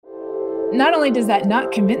not only does that not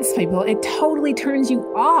convince people, it totally turns you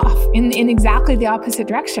off in exactly the opposite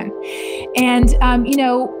direction. And,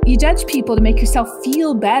 you judge people to make yourself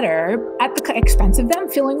feel better at the expense of them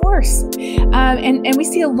feeling worse. And we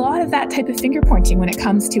see a lot of that type of finger pointing when it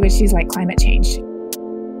comes to issues like climate change.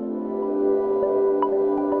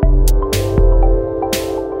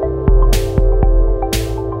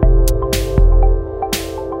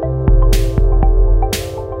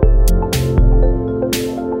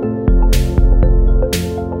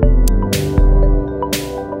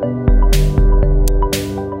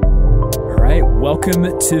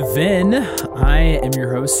 Welcome to VIN. I am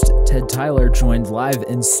your host, Ted Tyler, joined live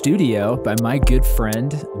in studio by my good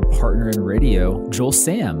friend and partner in radio, Joel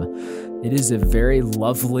Sam. It is a very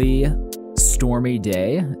lovely, stormy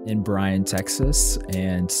day in Bryan, Texas,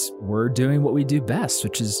 and we're doing what we do best,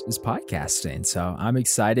 which is podcasting. So I'm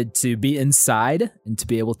excited to be inside and to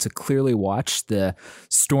be able to clearly watch the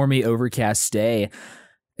stormy, overcast day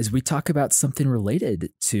as we talk about something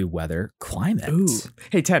related to weather, climate. Ooh.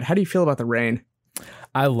 Hey, Ted, how do you feel about the rain?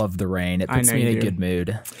 I love the rain. It puts me in a good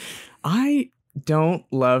mood. I don't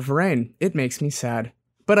love rain. It makes me sad.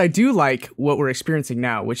 But I do like what we're experiencing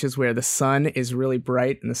now, which is where the sun is really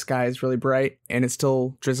bright and the sky is really bright and it's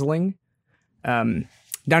still drizzling. Down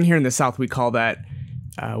here in the South, we call that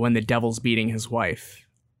when the devil's beating his wife.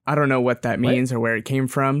 I don't know what that means or where it came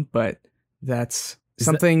from, but that's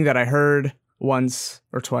something that I heard once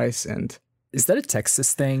or twice. And is that a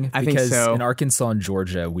Texas thing? I think so. Because in Arkansas and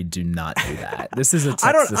Georgia, we do not do that. This is a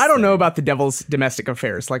Texas I don't know thing. about the devil's domestic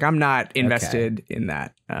affairs. Like, I'm not invested in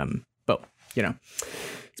that. But,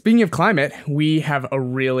 speaking of climate, we have a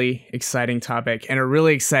really exciting topic and a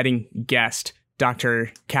really exciting guest,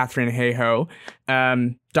 Dr. Katharine Hayhoe.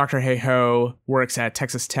 Dr. Hayhoe works at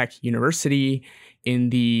Texas Tech University in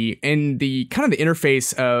the kind of the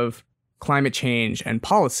interface of climate change and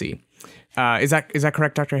policy. Is that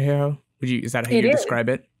correct, Dr. Hayhoe? Is that how you describe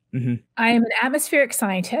it? Mm-hmm. I am an atmospheric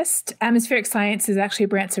scientist. Atmospheric science is actually a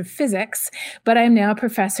branch of physics, but I am now a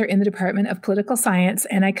professor in the Department of Political Science,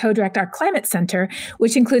 and I co-direct our Climate Center,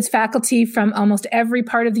 which includes faculty from almost every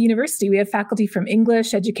part of the university. We have faculty from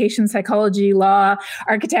English, education, psychology, law,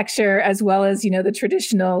 architecture, as well as, the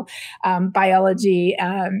traditional biology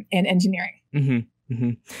and engineering. Mm-hmm.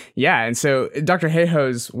 Mm-hmm. Yeah, and so Dr.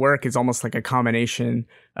 Hayhoe's work is almost like a combination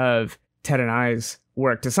of Ted and I's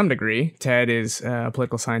work to some degree. Ted is a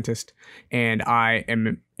political scientist and I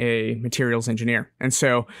am a materials engineer. And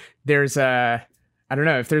so there's I don't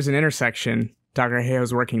know if there's an intersection, Dr.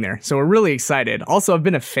 Hayhoe's working there. So we're really excited. Also, I've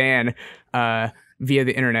been a fan via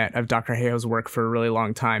the internet of Dr. Hayhoe's work for a really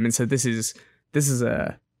long time. And so this is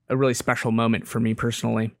a really special moment for me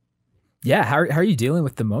personally. Yeah. How are you dealing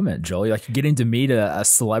with the moment, Joel? You're getting to meet a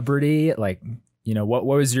celebrity, what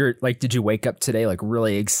was your, did you wake up today,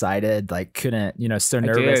 really excited, couldn't, so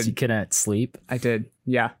nervous you couldn't sleep? I did.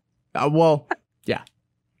 Yeah. Yeah. Well,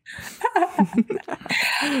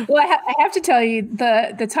 I have to tell you,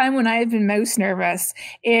 the time when I've been most nervous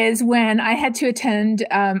is when I had to attend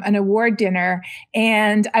an award dinner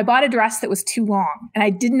and I bought a dress that was too long and I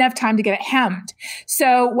didn't have time to get it hemmed.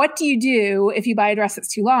 So what do you do if you buy a dress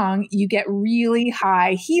that's too long? You get really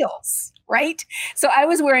high heels. Right? So I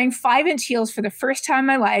was wearing 5-inch heels for the first time in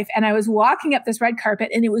my life, and I was walking up this red carpet,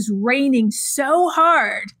 and it was raining so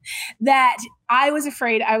hard that I was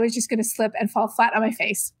afraid I was just going to slip and fall flat on my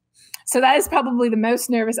face. So that is probably the most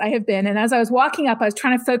nervous I have been. And as I was walking up, I was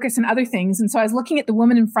trying to focus on other things. And so I was looking at the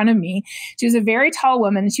woman in front of me. She was a very tall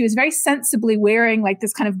woman. And she was very sensibly wearing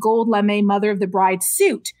this kind of gold lame mother of the bride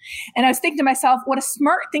suit. And I was thinking to myself, what a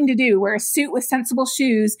smart thing to do, wear a suit with sensible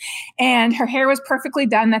shoes. And her hair was perfectly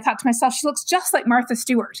done. And I thought to myself, she looks just like Martha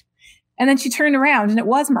Stewart. And then she turned around and it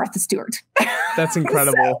was Martha Stewart. That's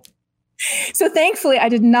incredible. So thankfully, I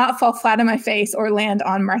did not fall flat on my face or land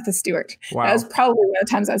on Martha Stewart. Wow. That was probably one of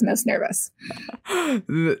the times I was most nervous.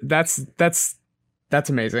 That's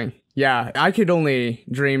amazing. Yeah, I could only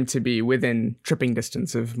dream to be within tripping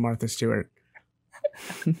distance of Martha Stewart.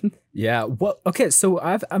 Yeah. Well, okay. So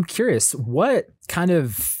I'm curious, what kind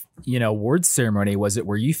of award ceremony was it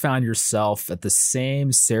where you found yourself at the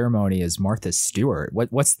same ceremony as Martha Stewart?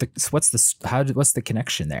 What's the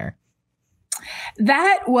connection there?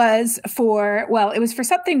 That was it was for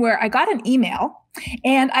something where I got an email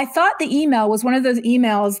and I thought the email was one of those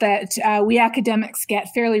emails that we academics get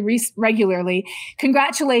fairly regularly.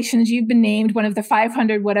 Congratulations, you've been named one of the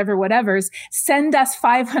 500 whatevers. Send us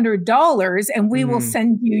 $500 and we will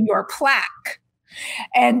send you your plaque.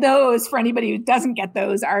 And those, for anybody who doesn't get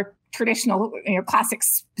those, are traditional, classic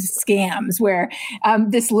scams where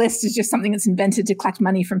this list is just something that's invented to collect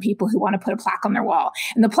money from people who want to put a plaque on their wall.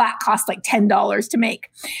 And the plaque costs like $10 to make.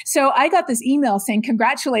 So I got this email saying,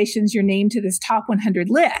 congratulations, you're named to this top 100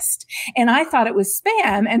 list. And I thought it was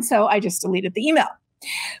spam. And so I just deleted the email.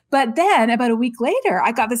 But then about a week later,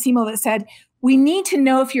 I got this email that said, we need to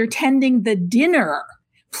know if you're attending the dinner.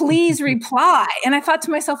 Please reply. And I thought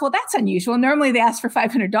to myself, well, that's unusual. Normally they ask for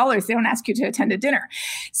 $500. They don't ask you to attend a dinner.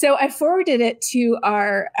 So I forwarded it to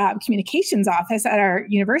our communications office at our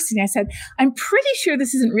university. I said, I'm pretty sure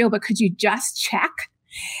this isn't real, but could you just check?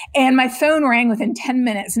 And my phone rang within 10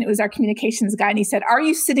 minutes and it was our communications guy. And he said, are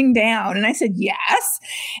you sitting down? And I said, yes.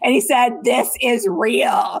 And he said, this is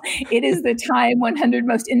real. It is the time 100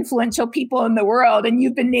 most influential people in the world. And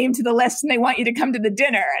you've been named to the list and they want you to come to the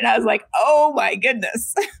dinner. And I was like, oh my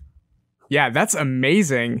goodness. Yeah, that's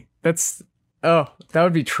amazing. That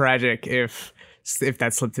would be tragic if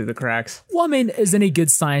that slipped through the cracks. Well, I mean, as any good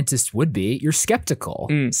scientist would be, you're skeptical.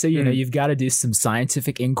 So, you've got to do some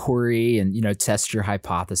scientific inquiry and, test your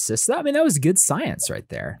hypothesis. I mean, that was good science right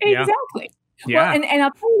there. Exactly. Yeah. Well, and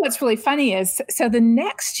I'll tell you what's really funny is, so the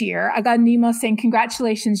next year I got an email saying,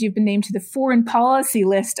 congratulations, you've been named to the foreign policy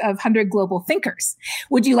list of 100 global thinkers.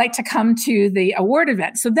 Would you like to come to the award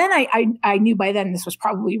event? So then I knew by then this was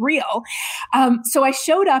probably real. So I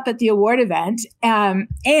showed up at the award event and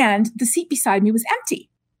the seat beside me was empty.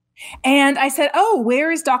 And I said, oh,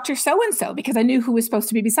 where is Dr. So-and-so? Because I knew who was supposed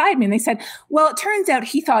to be beside me. And they said, well, it turns out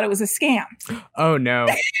he thought it was a scam. Oh, no.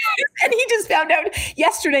 And he just found out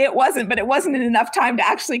yesterday it wasn't, but it wasn't in enough time to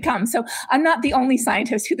actually come. So I'm not the only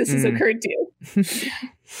scientist who this has occurred to.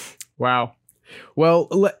 Wow. Well,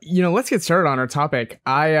 let's get started on our topic.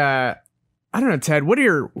 I don't know, Ted, what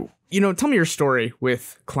are tell me your story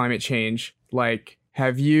with climate change. Like,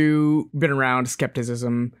 have you been around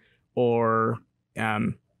skepticism or,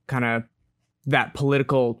 kind of that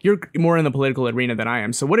political, you're more in the political arena than I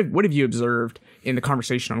am. So what have you observed in the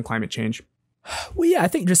conversation on climate change? Well, yeah, I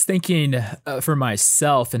think just thinking for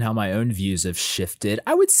myself and how my own views have shifted,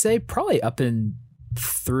 I would say probably up and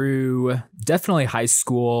through definitely high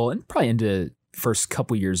school and probably into first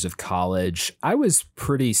couple years of college, I was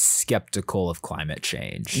pretty skeptical of climate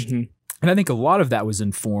change. Mm-hmm. And I think a lot of that was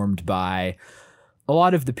informed by a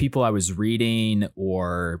lot of the people I was reading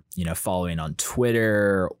or, following on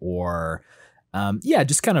Twitter or,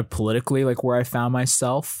 just kind of politically, like where I found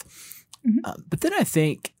myself. Mm-hmm. But then I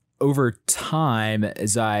think over time,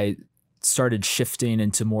 as I started shifting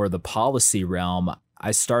into more of the policy realm,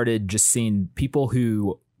 I started just seeing people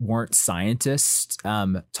who weren't scientists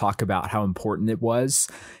talk about how important it was.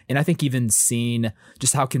 And I think even seeing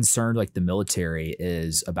just how concerned like the military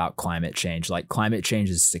is about climate change, like climate change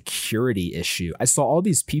is a security issue. I saw all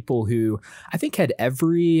these people who I think had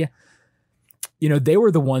every, they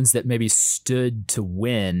were the ones that maybe stood to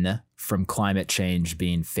win from climate change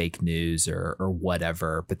being fake news or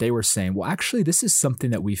whatever. But they were saying, well, actually, this is something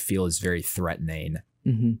that we feel is very threatening.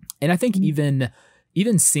 Mm-hmm. And I think even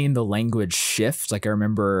seeing the language shift, like I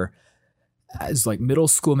remember as like middle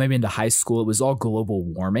school, maybe into high school, it was all global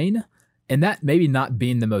warming. And that maybe not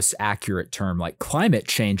being the most accurate term, like climate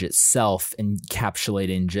change itself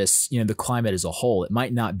encapsulating just, the climate as a whole. It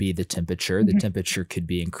might not be the temperature. Mm-hmm. The temperature could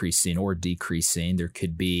be increasing or decreasing. There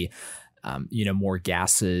could be, more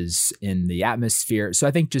gases in the atmosphere. So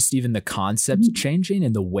I think just even the concept changing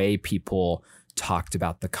and the way people talked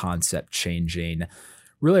about the concept changing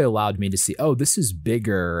really allowed me to see, oh, this is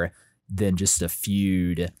bigger than just a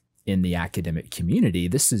feud in the academic community.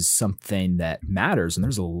 This is something that matters, and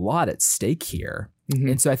there's a lot at stake here. Mm-hmm.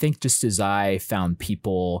 And so I think just as I found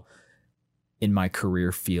people in my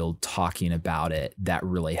career field talking about it, that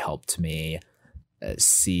really helped me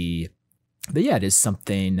see that, it is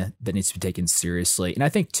something that needs to be taken seriously. And I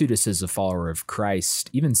think, too, just as a follower of Christ,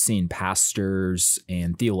 even seeing pastors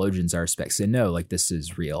and theologians I respect say, no, like this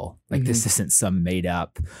is real. Like this isn't some made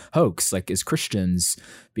up hoax. Like as Christians,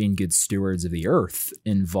 being good stewards of the earth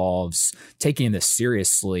involves taking this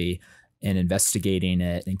seriously and investigating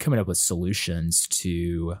it and coming up with solutions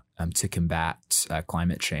to combat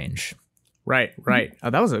climate change. Right.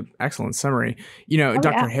 That was an excellent summary.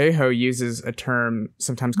 Dr. Hayhoe uses a term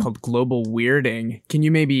sometimes called global weirding. Can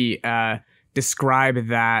you maybe describe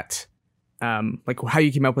that, like how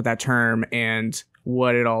you came up with that term and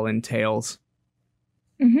what it all entails?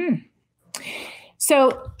 Mm-hmm.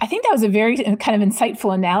 So I think that was a very kind of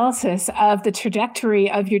insightful analysis of the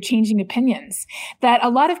trajectory of your changing opinions that a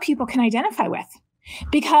lot of people can identify with.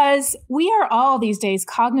 Because we are all these days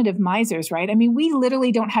cognitive misers, right? I mean, we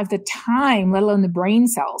literally don't have the time, let alone the brain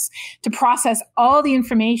cells, to process all the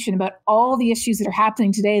information about all the issues that are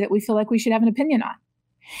happening today that we feel like we should have an opinion on.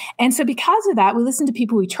 And so because of that, we listen to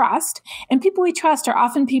people we trust, and people we trust are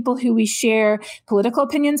often people who we share political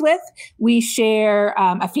opinions with, we share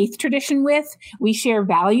a faith tradition with, we share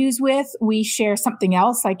values with, we share something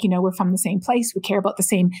else, like, we're from the same place, we care about the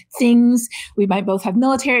same things, we might both have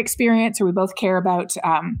military experience, or we both care about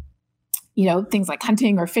things like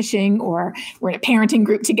hunting or fishing, or we're in a parenting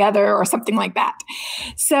group together or something like that.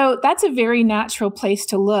 So that's a very natural place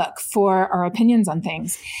to look for our opinions on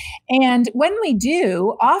things. And when we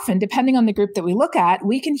do, often, depending on the group that we look at,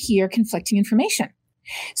 we can hear conflicting information.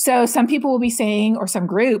 So some people will be saying, or some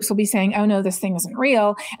groups will be saying, oh no, this thing isn't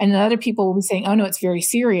real. And then other people will be saying, oh no, it's very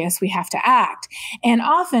serious, we have to act. And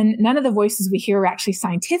often none of the voices we hear are actually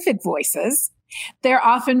scientific voices. They're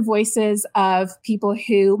often voices of people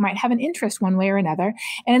who might have an interest one way or another.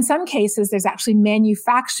 And in some cases, there's actually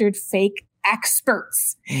manufactured fake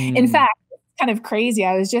experts. In fact, it's kind of crazy.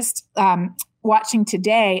 I was just watching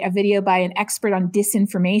today a video by an expert on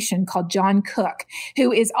disinformation called John Cook,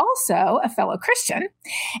 who is also a fellow Christian.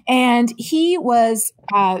 And he was,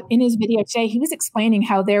 in his video today, he was explaining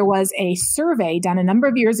how there was a survey done a number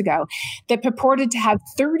of years ago that purported to have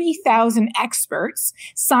 30,000 experts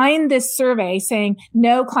sign this survey saying,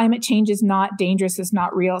 no, climate change is not dangerous, it's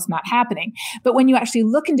not real, it's not happening. But when you actually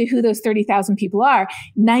look into who those 30,000 people are,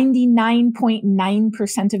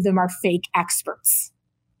 99.9% of them are fake experts.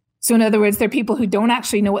 So in other words, they're people who don't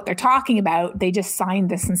actually know what they're talking about. They just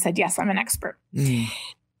signed this and said, yes, I'm an expert.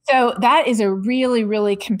 So that is a really,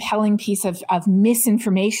 really compelling piece of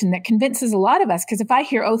misinformation that convinces a lot of us. Because if I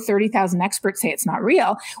hear, 30,000 experts say it's not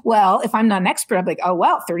real, well, if I'm not an expert, I'm like,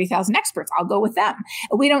 30,000 experts, I'll go with them.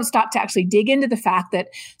 We don't stop to actually dig into the fact that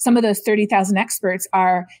some of those 30,000 experts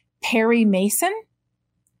are Perry Mason,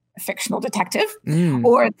 a fictional detective,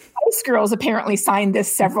 or the Spice Girls apparently signed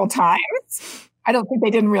this several times. I don't think they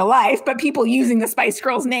did in real life, but people using the Spice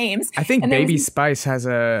Girls names. I think Baby Spice has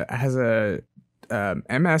a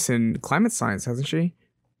MS in climate science, hasn't she?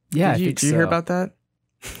 Yeah, did you hear about that?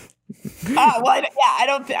 I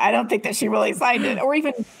don't think that she really signed it, or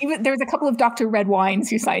even there was a couple of Dr. Red Wines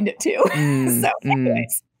who signed it too.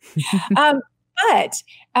 Anyways.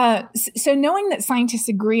 So knowing that scientists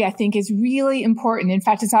agree, I think, is really important. In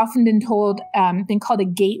fact, it's often been called a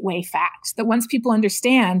gateway fact, that once people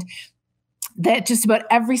understand that just about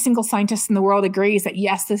every single scientist in the world agrees that,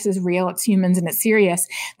 yes, this is real, it's humans, and it's serious,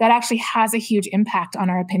 that actually has a huge impact on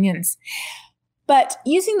our opinions. But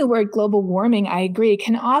using the word global warming, I agree,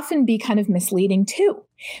 can often be kind of misleading too.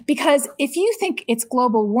 Because if you think it's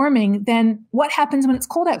global warming, then what happens when it's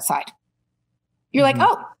cold outside? You're like,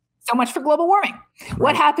 so much for global warming. Right.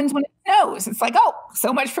 What happens when it snows? It's like,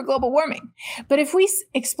 so much for global warming. But if we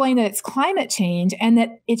explain that it's climate change and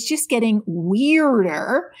that it's just getting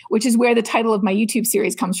weirder, which is where the title of my YouTube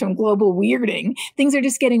series comes from, Global Weirding, things are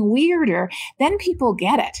just getting weirder, then people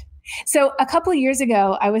get it. So a couple of years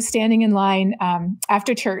ago, I was standing in line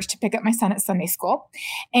after church to pick up my son at Sunday school.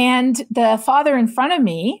 And the father in front of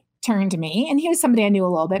me turned to me, and he was somebody I knew a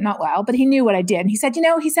little bit, not well, but he knew what I did. And he said,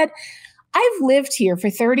 I've lived here for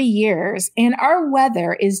 30 years and our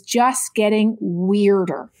weather is just getting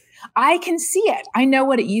weirder. I can see it. I know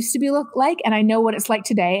what it used to be look like, and I know what it's like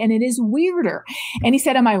today, and it is weirder. And he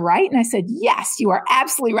said, am I right? And I said, yes, you are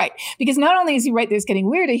absolutely right. Because not only is he right that it's getting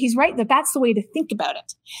weirder, he's right that that's the way to think about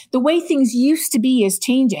it. The way things used to be is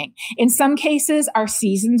changing. In some cases, our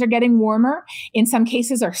seasons are getting warmer. In some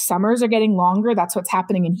cases, our summers are getting longer. That's what's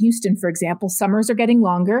happening in Houston, for example. Summers are getting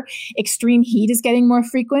longer. Extreme heat is getting more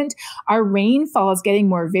frequent. Our rainfall is getting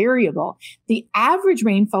more variable. The average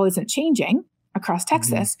rainfall isn't changing across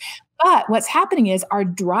Texas. But what's happening is our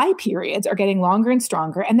dry periods are getting longer and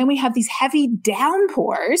stronger. And then we have these heavy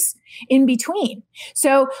downpours in between.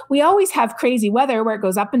 So we always have crazy weather where it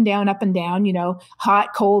goes up and down,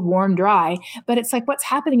 hot, cold, warm, dry. But it's like what's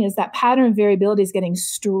happening is that pattern of variability is getting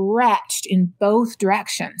stretched in both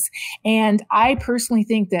directions. And I personally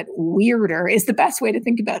think that weirder is the best way to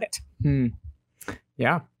think about it.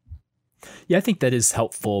 Yeah. Yeah, I think that is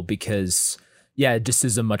helpful because it just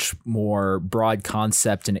is a much more broad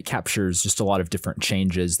concept, and it captures just a lot of different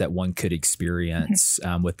changes that one could experience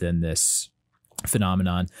within this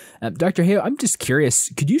phenomenon. Dr. Hale, I'm just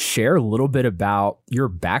curious, could you share a little bit about your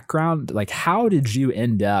background? Like, how did you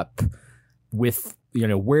end up with,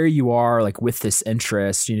 where you are, like with this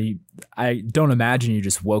interest? I don't imagine you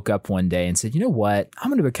just woke up one day and said, you know what, I'm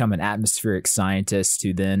going to become an atmospheric scientist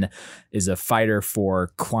who then is a fighter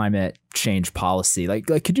for climate change policy. Like,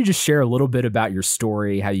 could you just share a little bit about your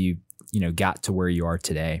story, how you got to where you are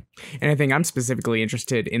today? And I think I'm specifically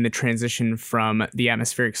interested in the transition from the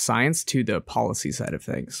atmospheric science to the policy side of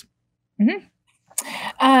things.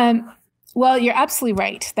 Well, you're absolutely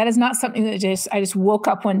right. That is not something that I just woke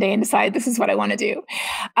up one day and decided this is what I want to do.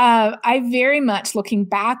 I very much, looking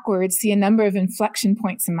backwards, see a number of inflection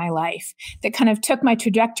points in my life that kind of took my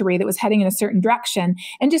trajectory that was heading in a certain direction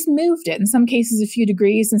and just moved it. In some cases, a few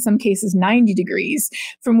degrees, in some cases, 90 degrees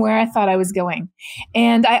from where I thought I was going.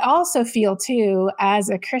 And I also feel too, as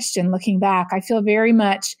a Christian, looking back, I feel very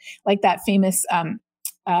much like that famous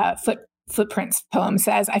Footprints poem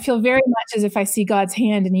says, I feel very much as if I see God's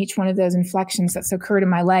hand in each one of those inflections that's occurred in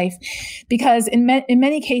my life, because in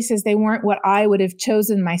many cases, they weren't what I would have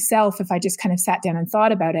chosen myself if I just kind of sat down and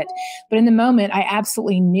thought about it. But in the moment, I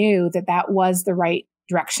absolutely knew that that was the right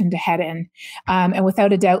direction to head in. And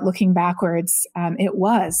without a doubt, looking backwards, it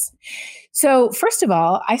was. So first of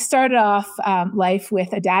all, I started off life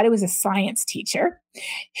with a dad who was a science teacher,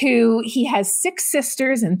 who he has 6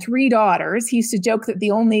 sisters and 3 daughters. He used to joke that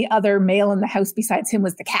the only other male in the house besides him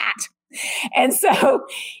was the cat. And so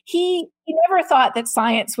he never thought that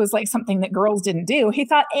science was like something that girls didn't do. He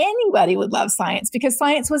thought anybody would love science because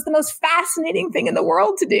science was the most fascinating thing in the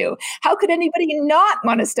world to do. How could anybody not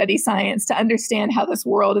want to study science to understand how this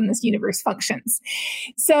world and this universe functions?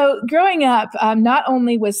 So growing up, not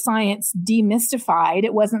only was science demystified,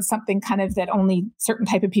 it wasn't something kind of that only certain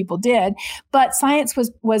type of people did, but science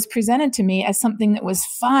was presented to me as something that was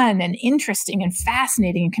fun and interesting and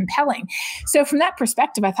fascinating and compelling. So from that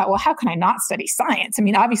perspective, I thought, well, how can I not study science? I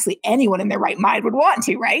mean, obviously anyone in their right mind would want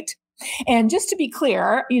to, right? And just to be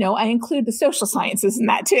clear, I include the social sciences in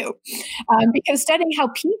that too, because studying how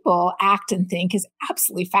people act and think is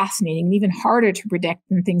absolutely fascinating and even harder to predict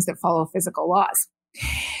than things that follow physical laws.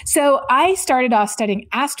 So I started off studying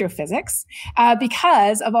astrophysics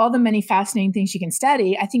because of all the many fascinating things you can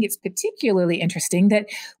study. I think it's particularly interesting that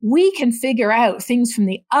we can figure out things from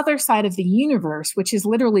the other side of the universe, which is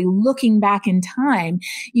literally looking back in time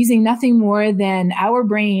using nothing more than our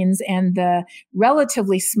brains and the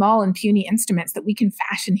relatively small and puny instruments that we can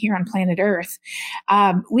fashion here on planet Earth.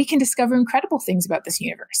 We can discover incredible things about this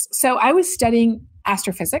universe. So I was studying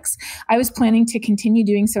astrophysics. I was planning to continue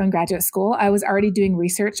doing so in graduate school. I was already doing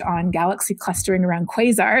research on galaxy clustering around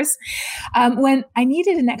quasars when I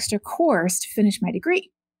needed an extra course to finish my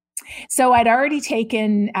degree. So I'd already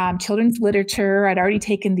taken children's literature. I'd already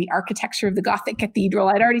taken the architecture of the Gothic cathedral.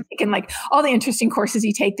 I'd already taken like all the interesting courses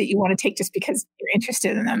you take that you want to take just because you're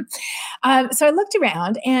interested in them. So I looked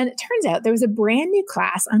around and it turns out there was a brand new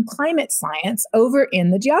class on climate science over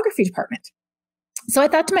in the geography department. So I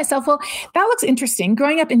thought to myself, well, that looks interesting.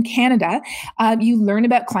 Growing up in Canada, you learn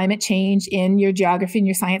about climate change in your geography and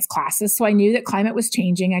your science classes. So I knew that climate was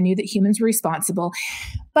changing. I knew that humans were responsible.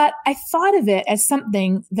 But I thought of it as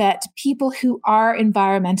something that people who are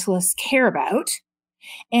environmentalists care about,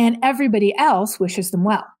 and everybody else wishes them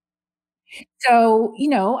well. So,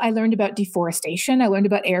 I learned about deforestation. I learned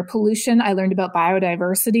about air pollution. I learned about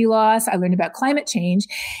biodiversity loss. I learned about climate change.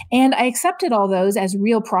 And I accepted all those as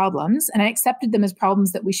real problems. And I accepted them as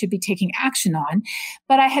problems that we should be taking action on.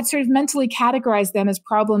 But I had sort of mentally categorized them as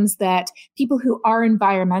problems that people who are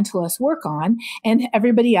environmentalists work on, and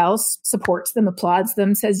everybody else supports them, applauds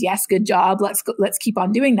them, says, yes, good job. Let's keep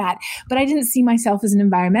on doing that. But I didn't see myself as an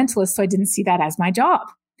environmentalist, so I didn't see that as my job.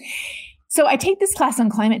 So I take this class on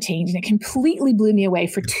climate change and it completely blew me away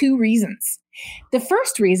for 2 reasons. The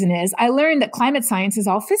first reason is I learned that climate science is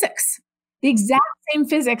all physics, the exact same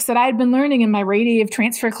physics that I had been learning in my radiative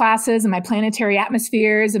transfer classes and my planetary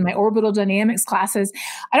atmospheres and my orbital dynamics classes.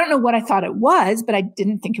 I don't know what I thought it was, but I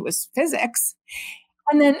didn't think it was physics.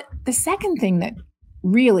 And then the second thing that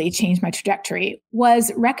really changed my trajectory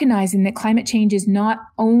was recognizing that climate change is not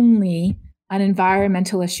only an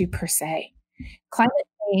environmental issue per se. Climate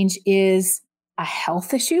change is a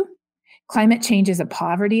health issue. Climate change is a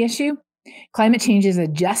poverty issue. Climate change is a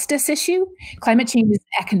justice issue. Climate change is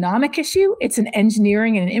an economic issue. It's an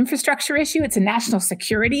engineering and an infrastructure issue. It's a national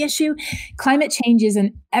security issue. Climate change is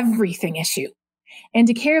an everything issue. And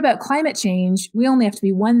to care about climate change, we only have to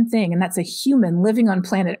be one thing, and that's a human living on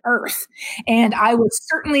planet Earth. And I was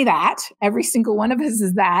certainly that. Every single one of us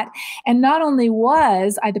is that. And not only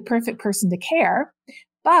was I the perfect person to care,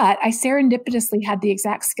 but I serendipitously had the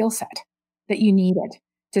exact skill set that you needed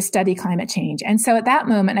to study climate change. And so at that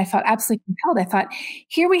moment, I felt absolutely compelled. I thought,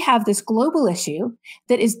 here we have this global issue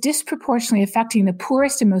that is disproportionately affecting the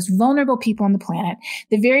poorest and most vulnerable people on the planet,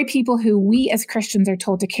 the very people who we as Christians are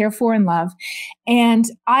told to care for and love. And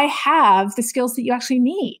I have the skills that you actually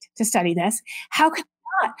need to study this. How can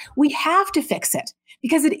we not? We have to fix it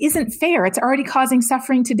because it isn't fair. It's already causing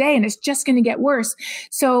suffering today and it's just going to get worse.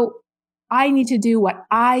 So I need to do what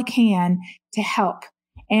I can to help.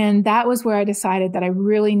 And that was where I decided that I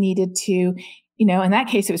really needed to, in that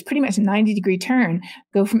case, it was pretty much a 90-degree turn,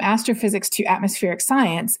 go from astrophysics to atmospheric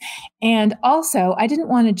science. And also, I didn't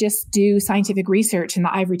want to just do scientific research in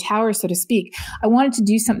the ivory tower, so to speak. I wanted to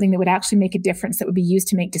do something that would actually make a difference, that would be used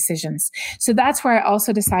to make decisions. So that's where I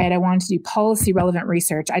also decided I wanted to do policy relevant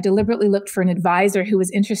research. I deliberately looked for an advisor who was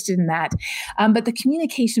interested in that. But the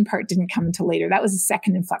communication part didn't come until later. That was the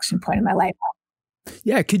second inflection point in my life.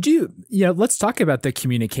 Yeah. Could you, let's talk about the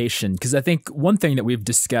communication, because I think one thing that we've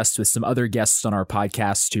discussed with some other guests on our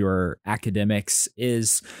podcast who are academics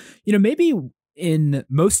is, maybe in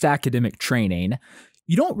most academic training,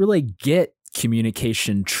 you don't really get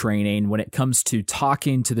communication training when it comes to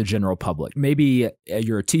talking to the general public. Maybe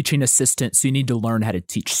you're a teaching assistant, so you need to learn how to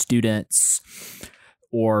teach students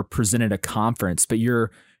or present at a conference, but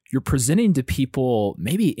you're presenting to people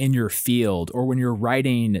maybe in your field, or when you're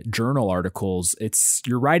writing journal articles,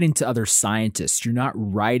 you're writing to other scientists. You're not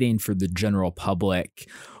writing for the general public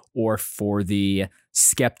or for the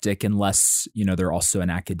skeptic unless, they're also an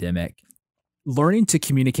academic. Learning to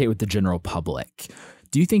communicate with the general public.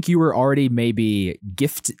 Do you think you were already maybe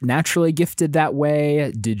naturally gifted that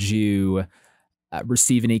way? Did you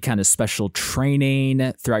receive any kind of special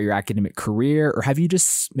training throughout your academic career? Or have you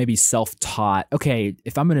just maybe self-taught, okay,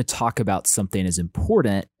 if I'm going to talk about something as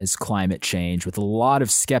important as climate change with a lot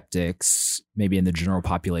of skeptics, maybe in the general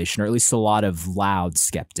population, or at least a lot of loud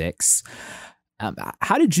skeptics,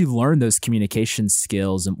 how did you learn those communication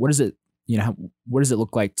skills? And what does it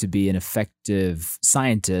look like to be an effective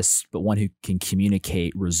scientist, but one who can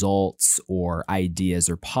communicate results or ideas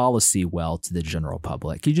or policy well to the general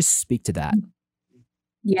public? Can you just speak to that?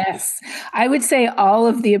 Yes, I would say all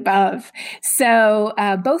of the above. So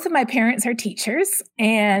both of my parents are teachers,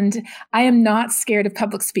 and I am not scared of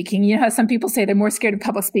public speaking. You know how some people say they're more scared of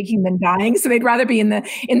public speaking than dying, so they'd rather be in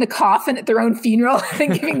the coffin at their own funeral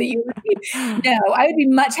than giving the eulogy. No, I would be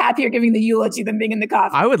much happier giving the eulogy than being in the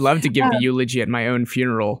coffin. I would love to give the eulogy at my own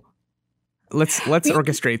funeral. Let's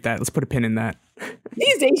orchestrate that. Let's put a pin in that.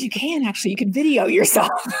 These days you can video yourself,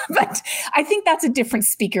 but I think that's a different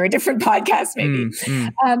speaker, a different podcast maybe.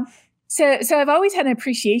 So I've always had an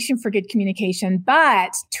appreciation for good communication,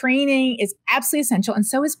 but training is absolutely essential, and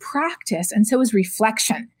so is practice, and so is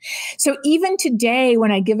reflection. So even today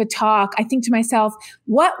when I give a talk, I think to myself,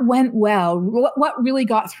 what went well? What really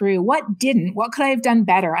got through? What didn't? What could I have done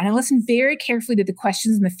better? And I listen very carefully to the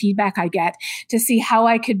questions and the feedback I get to see how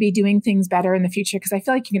I could be doing things better in the future, because I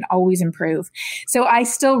feel like you can always improve. So I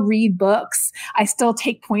still read books. I still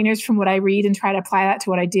take pointers from what I read and try to apply that to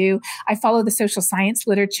what I do. I follow the social science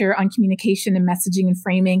literature on communication and messaging and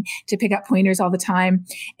framing to pick up pointers all the time.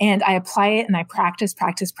 And I apply it and I practice.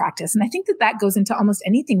 And I think that goes into almost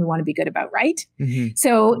anything we want to be good about, right? Mm-hmm.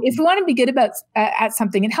 So if we want to be good about at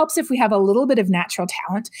something, it helps if we have a little bit of natural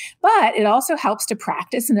talent, but it also helps to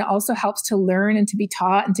practice, and it also helps to learn and to be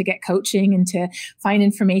taught and to get coaching and to find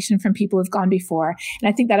information from people who've gone before. And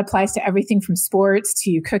I think that applies to everything from sports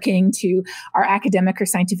to cooking to our academic or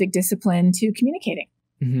scientific discipline to communicating.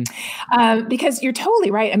 Mm-hmm. Because you're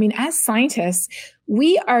totally right. I mean, as scientists,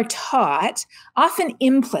 we are taught often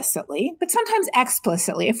implicitly, but sometimes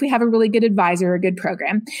explicitly, if we have a really good advisor or a good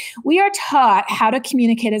program, we are taught how to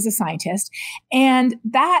communicate as a scientist. And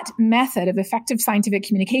that method of effective scientific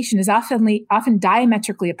communication is often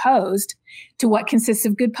diametrically opposed to what consists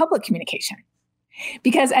of good public communication.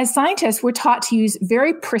 Because as scientists, we're taught to use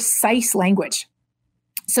very precise language.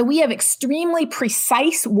 So we have extremely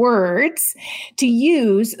precise words to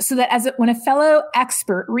use so that when a fellow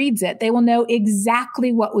expert reads it, they will know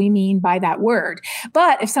exactly what we mean by that word.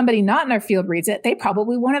 But if somebody not in our field reads it, they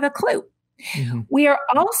probably won't have a clue. Mm-hmm. We are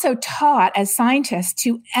also taught as scientists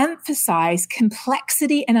to emphasize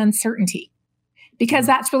complexity and uncertainty, because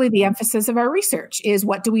that's really the emphasis of our research is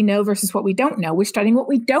what do we know versus what we don't know. We're studying what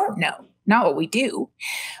we don't know, not what we do.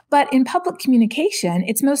 But in public communication,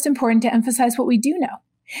 it's most important to emphasize what we do know.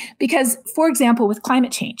 Because, for example, with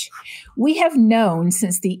climate change, we have known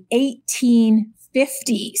since the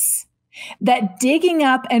 1850s that digging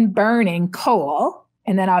up and burning coal,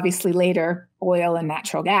 and then obviously later oil and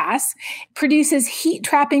natural gas, produces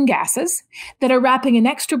heat-trapping gases that are wrapping an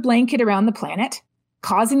extra blanket around the planet,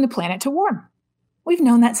 causing the planet to warm. We've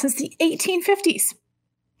known that since the 1850s.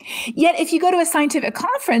 Yet, if you go to a scientific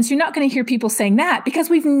conference, you're not going to hear people saying that because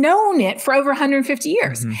we've known it for over 150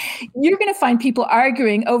 years. Mm-hmm. You're going to find people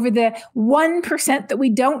arguing over the 1% that we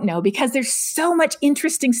don't know, because there's so much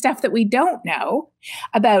interesting stuff that we don't know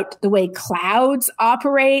about the way clouds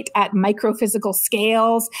operate at microphysical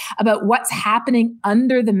scales, about what's happening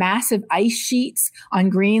under the massive ice sheets on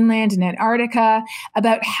Greenland and Antarctica,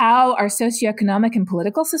 about how our socioeconomic and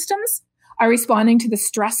political systems are responding to the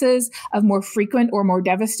stresses of more frequent or more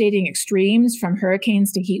devastating extremes, from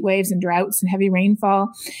hurricanes to heat waves and droughts and heavy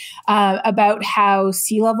rainfall, about how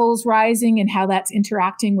sea levels rising and how that's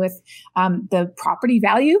interacting with the property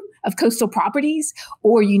value of coastal properties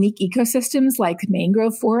or unique ecosystems like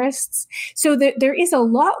mangrove forests. So there is a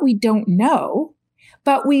lot we don't know,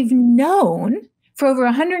 but we've known for over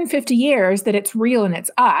 150 years that it's real and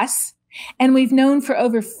it's us. And we've known for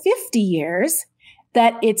over 50 years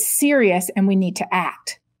that it's serious and we need to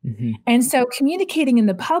act. Mm-hmm. And so communicating in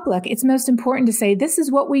the public, it's most important to say, this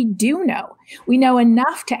is what we do know. We know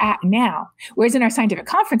enough to act now. Whereas in our scientific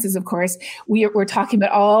conferences, of course, we're talking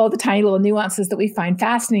about all the tiny little nuances that we find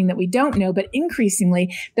fascinating that we don't know, but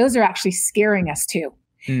increasingly, those are actually scaring us too.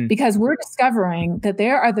 Because we're discovering that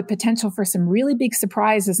there are the potential for some really big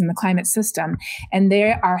surprises in the climate system, and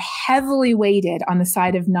they are heavily weighted on the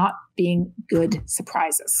side of not being good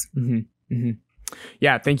surprises. Mm-hmm. Mm-hmm.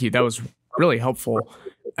 Yeah, thank you. That was really helpful.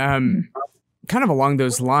 Kind of along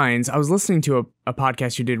those lines, I was listening to a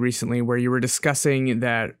podcast you did recently where you were discussing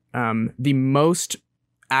that the most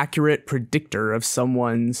accurate predictor of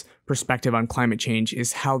someone's perspective on climate change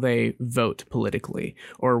is how they vote politically,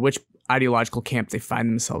 or which ideological camp they find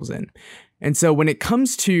themselves in. And so when it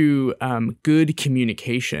comes to good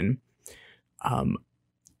communication,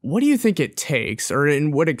 what do you think it takes, or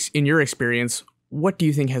in your experience, what do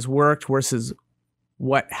you think has worked versus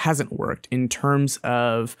what hasn't worked in terms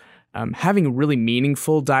of having really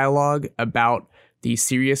meaningful dialogue about the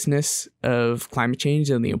seriousness of climate change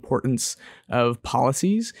and the importance of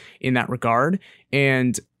policies in that regard?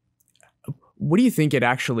 And what do you think it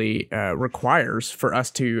actually requires for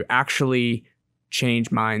us to actually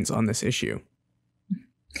change minds on this issue?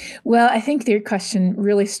 Well, I think your question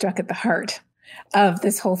really struck at the heart of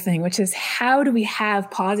this whole thing, which is, how do we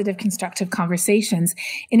have positive, constructive conversations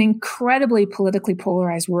in an incredibly politically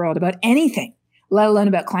polarized world about anything, let alone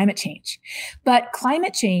about climate change? But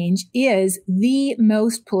climate change is the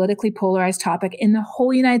most politically polarized topic in the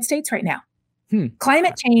whole United States right now.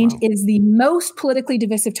 Climate change is the most politically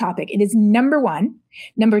divisive topic. It is number one.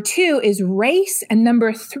 Number two is race. And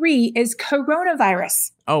number three is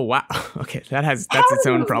coronavirus. Oh, wow. Okay. That's its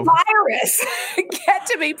own problem. Virus get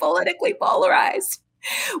to be politically polarized.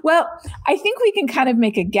 Well, I think we can kind of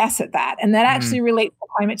make a guess at that. And that actually relates to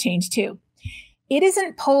climate change too. It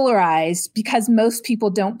isn't polarized because most people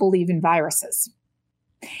don't believe in viruses.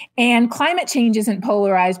 And climate change isn't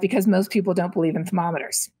polarized because most people don't believe in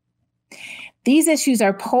thermometers. These issues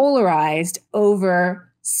are polarized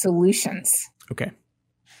over solutions. Okay.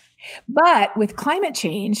 But with climate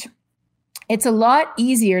change, it's a lot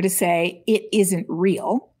easier to say it isn't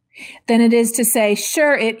real than it is to say,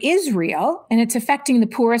 sure, it is real and it's affecting the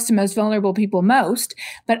poorest and most vulnerable people most,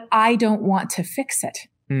 but I don't want to fix it.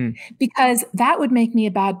 Because that would make me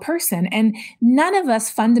a bad person. And none of us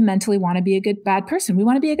fundamentally want to be a bad person. We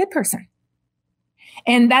want to be a good person.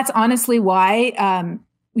 And that's honestly why,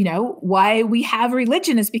 why we have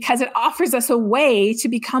religion, is because it offers us a way to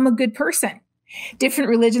become a good person. Different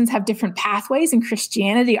religions have different pathways. In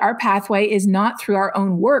Christianity, our pathway is not through our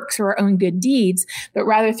own works or our own good deeds, but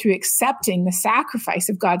rather through accepting the sacrifice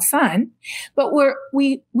of God's Son. But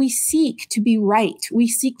we seek to be right. We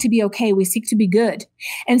seek to be okay. We seek to be good.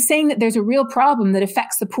 And saying that there's a real problem that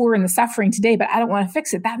affects the poor and the suffering today, but I don't want to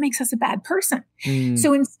fix it, that makes us a bad person.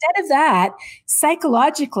 So instead of that,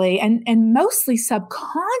 psychologically and mostly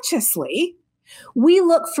subconsciously, we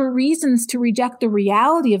look for reasons to reject the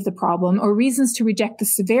reality of the problem or reasons to reject the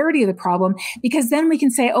severity of the problem, because then we can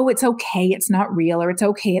say, oh, it's okay, it's not real, or it's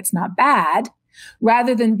okay, it's not bad,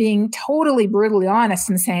 rather than being totally brutally honest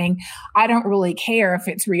and saying, I don't really care if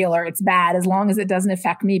it's real or it's bad as long as it doesn't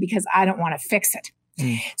affect me because I don't want to fix it.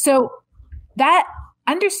 So that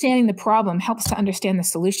understanding the problem helps to understand the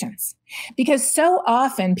solutions, because so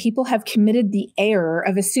often people have committed the error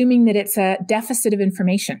of assuming that it's a deficit of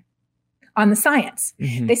information on the science.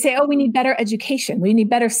 They say, oh, we need better education. We need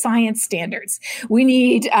better science standards. We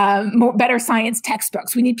need better science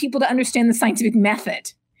textbooks. We need people to understand the scientific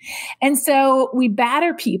method. And so we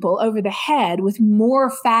batter people over the head with more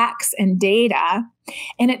facts and data.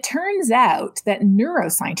 And it turns out that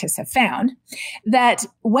neuroscientists have found that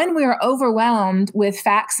when we are overwhelmed with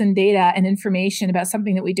facts and data and information about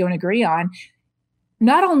something that we don't agree on,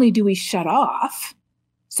 not only do we shut off,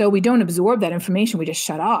 so we don't absorb that information, we just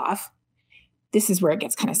shut off. This is where it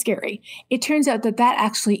gets kind of scary. It turns out that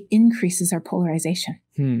actually increases our polarization.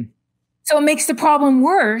 So it makes the problem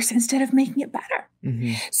worse instead of making it better.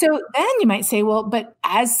 So then you might say, well, but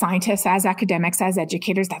as scientists, as academics, as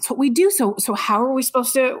educators, that's what we do. So how are we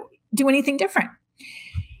supposed to do anything different?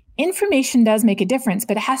 Information does make a difference,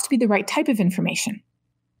 but it has to be the right type of information.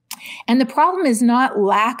 And the problem is not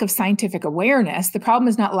lack of scientific awareness. The problem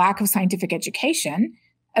is not lack of scientific education.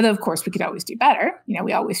 Although, of course, we could always do better.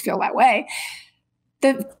 We always feel that way.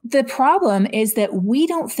 The problem is that we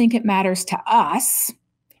don't think it matters to us,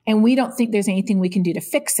 and we don't think there's anything we can do to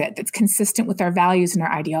fix it that's consistent with our values and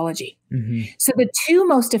our ideology. Mm-hmm. So the two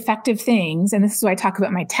most effective things, and this is what I talk about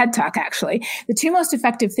in my TED Talk, actually, the two most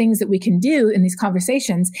effective things that we can do in these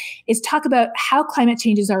conversations is talk about how climate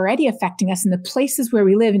change is already affecting us in the places where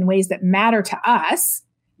we live in ways that matter to us,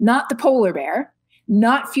 not the polar bear,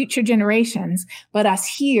 not future generations, but us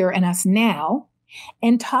here and us now,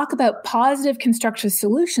 and talk about positive, constructive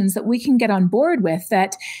solutions that we can get on board with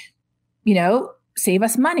that, save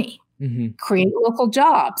us money, create local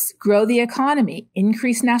jobs, grow the economy,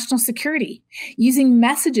 increase national security, using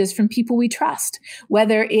messages from people we trust,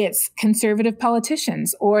 whether it's conservative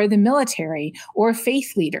politicians or the military or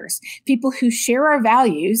faith leaders, people who share our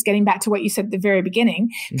values, getting back to what you said at the very beginning,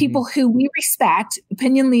 people who we respect,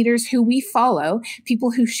 opinion leaders who we follow, people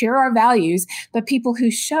who share our values, but people who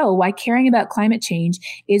show why caring about climate change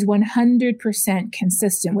is 100%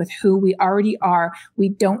 consistent with who we already are. We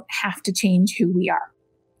don't have to change who we are.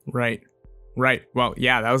 Right. Well,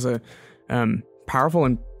 yeah, that was a powerful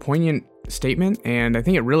and poignant statement. And I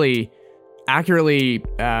think it really accurately,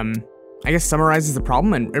 summarizes the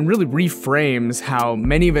problem and really reframes how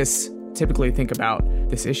many of us typically think about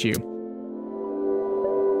this issue.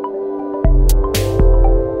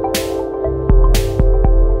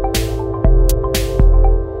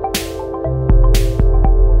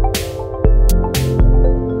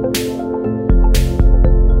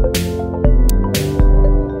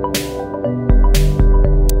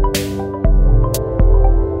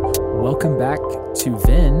 To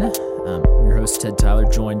Vin. I'm your host, Ted Tyler,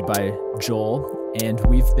 joined by Joel, and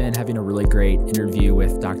we've been having a really great interview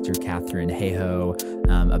with Dr. Katharine Hayhoe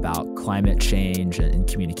about climate change and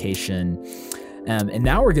communication. And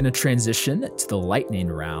now we're going to transition to the lightning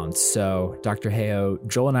round. So, Dr. Hayhoe,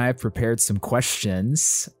 Joel and I have prepared some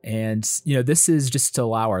questions, and this is just to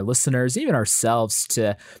allow our listeners, even ourselves,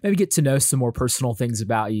 to maybe get to know some more personal things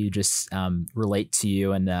about you, just relate to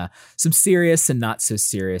you in some serious and not so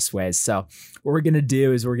serious ways. So, what we're going to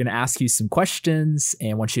do is we're going to ask you some questions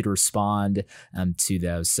and want you to respond to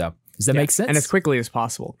those. So, does that make sense? And as quickly as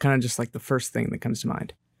possible, kind of just like the first thing that comes to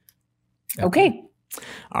mind. Okay.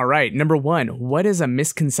 All right. Number 1, what is a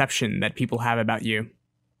misconception that people have about you?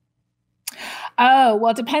 Oh,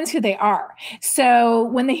 well, it depends who they are. So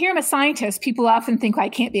when they hear I'm a scientist, people often think, well, I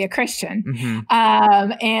can't be a Christian.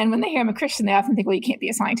 And when they hear I'm a Christian, they often think, well, you can't be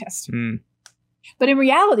a scientist. But in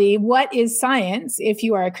reality, what is science if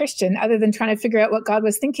you are a Christian, other than trying to figure out what God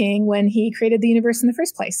was thinking when he created the universe in the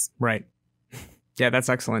first place? Right. Yeah, that's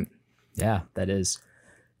excellent. Yeah, that is.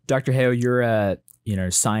 Dr. Hayhoe, you're a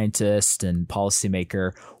scientist and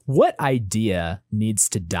policymaker. What idea needs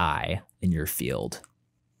to die in your field?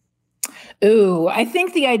 Ooh, I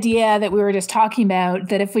think the idea that we were just talking about,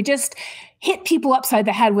 that if we just hit people upside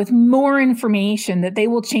the head with more information, that they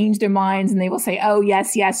will change their minds and they will say, oh,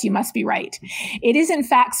 yes, you must be right. It isn't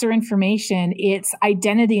facts or information. It's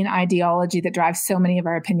identity and ideology that drives so many of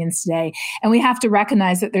our opinions today. And we have to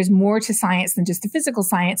recognize that there's more to science than just the physical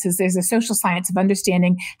sciences. There's a social science of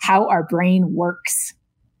understanding how our brain works.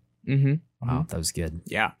 Wow, that was good.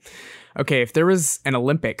 Yeah. Okay, if there was an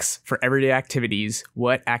Olympics for everyday activities,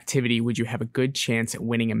 what activity would you have a good chance at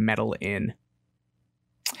winning a medal in?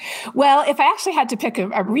 Well, if I actually had to pick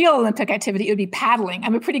a real Olympic activity, it would be paddling.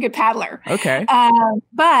 I'm a pretty good paddler. Okay.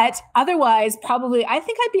 But otherwise, probably, I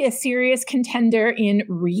think I'd be a serious contender in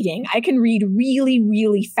reading. I can read really,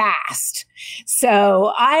 really fast.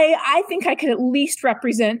 So I think I could at least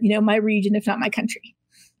represent, my region, if not my country.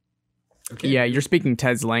 Okay. Yeah, you're speaking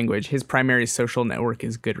Ted's language. His primary social network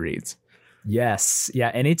is Goodreads. Yes. Yeah.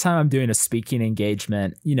 Anytime I'm doing a speaking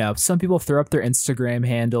engagement, some people throw up their Instagram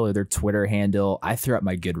handle or their Twitter handle. I throw up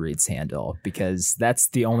my Goodreads handle because that's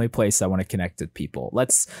the only place I want to connect with people.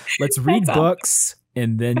 Let's read books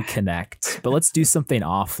and then connect, but let's do something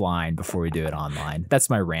offline before we do it online. That's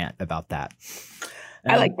my rant about that.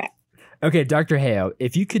 I like that. Okay. Dr. Hayhoe,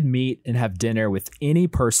 if you could meet and have dinner with any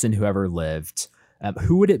person who ever lived,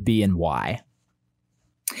 who would it be and why?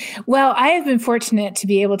 Well, I have been fortunate to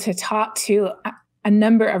be able to talk to a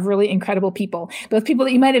number of really incredible people, both people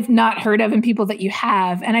that you might have not heard of and people that you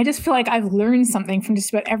have. And I just feel like I've learned something from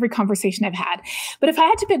just about every conversation I've had. But if I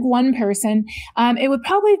had to pick one person, it would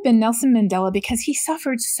probably have been Nelson Mandela, because he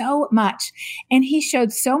suffered so much and he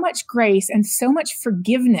showed so much grace and so much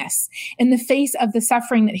forgiveness in the face of the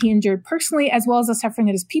suffering that he endured personally, as well as the suffering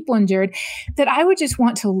that his people endured, that I would just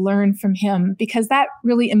want to learn from him, because that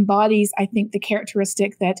really embodies, I think, the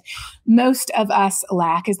characteristic that most of us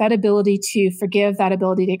lack, is that ability to forgive, that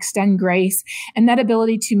ability to extend grace, and that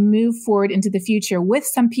ability to move forward into the future with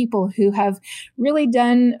some people who have really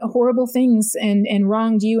done horrible things and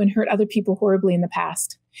wronged you and hurt other people horribly in the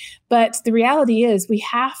past. But the reality is we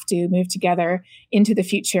have to move together into the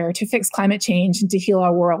future to fix climate change and to heal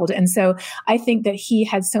our world. And so I think that he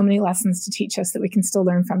had so many lessons to teach us that we can still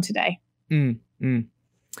learn from today.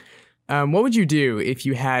 What would you do if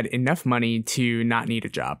you had enough money to not need a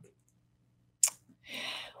job?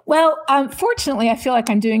 Well, fortunately, I feel like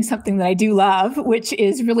I'm doing something that I do love, which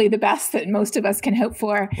is really the best that most of us can hope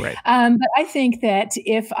for. Right. But I think that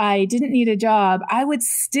if I didn't need a job, I would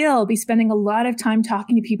still be spending a lot of time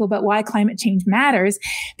talking to people about why climate change matters,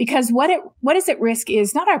 because what is at risk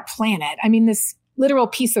is not our planet. I mean, this literal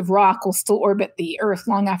piece of rock will still orbit the Earth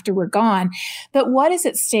long after we're gone. But what is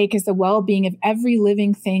at stake is the well-being of every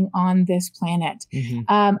living thing on this planet.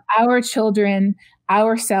 Our children,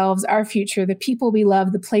 ourselves, our future, the people we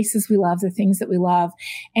love, the places we love, the things that we love.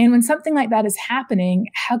 And when something like that is happening,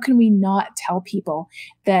 how can we not tell people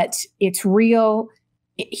that it's real?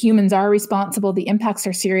 Humans are responsible. The impacts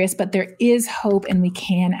are serious, but there is hope and we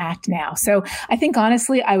can act now. So I think,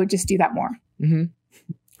 honestly, I would just do that more.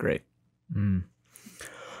 Great.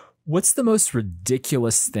 What's the most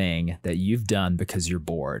ridiculous thing that you've done because you're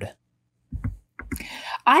bored?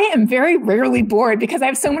 I am very rarely bored because I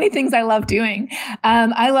have so many things I love doing.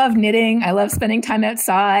 I love knitting. I love spending time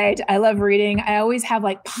outside. I love reading. I always have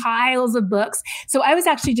like piles of books. So I was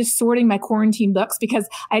actually just sorting my quarantine books because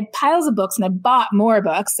I had piles of books and I bought more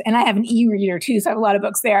books, and I have an e-reader too. So I have a lot of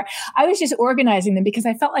books there. I was just organizing them because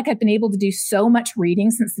I felt like I've been able to do so much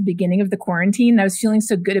reading since the beginning of the quarantine. And I was feeling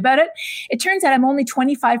so good about it. It turns out I'm only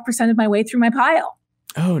 25% of my way through my pile.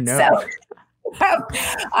 Oh, no. So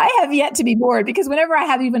I have yet to be bored, because whenever I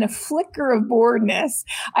have even a flicker of boredness,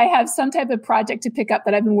 I have some type of project to pick up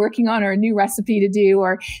that I've been working on, or a new recipe to do,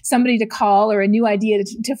 or somebody to call, or a new idea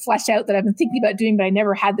to flesh out that I've been thinking about doing, but I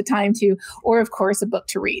never had the time to, or of course, a book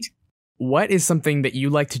to read. What is something that you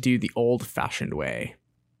like to do the old-fashioned way?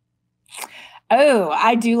 Oh,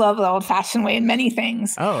 I do love the old-fashioned way in many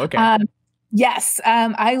things. Oh, okay. Yes.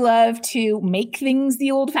 I love to make things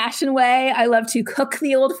the old-fashioned way. I love to cook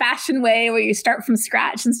the old-fashioned way, where you start from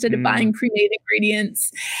scratch instead of buying pre-made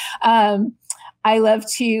ingredients. I love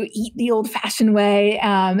to eat the old-fashioned way.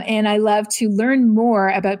 And I love to learn more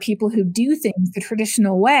about people who do things the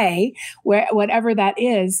traditional way, whatever that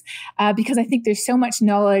is, because I think there's so much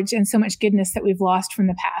knowledge and so much goodness that we've lost from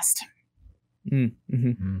the past.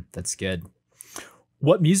 That's good.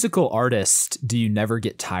 What musical artist do you never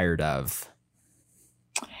get tired of?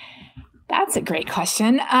 That's a great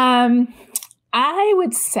question. I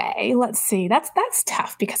would say, let's see, that's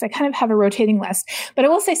tough because I kind of have a rotating list, but I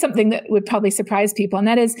will say something that would probably surprise people. And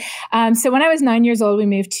that is, so when I was 9 years old, we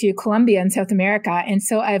moved to Colombia in South America. And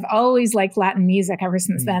so I've always liked Latin music ever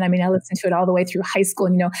since then. I mean, I listened to it all the way through high school.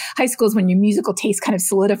 And, you know, high school is when your musical tastes kind of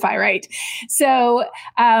solidify, right? So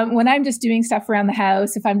when I'm just doing stuff around the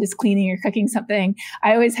house, if I'm just cleaning or cooking something,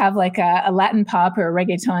 I always have like a Latin pop or a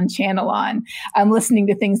reggaeton channel on. I'm listening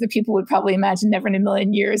to things that people would probably imagine never in a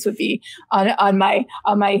million years would be on my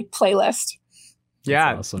playlist.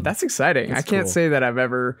 Yeah, that's awesome. That's exciting. That's I can't cool. say that I've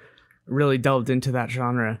ever really delved into that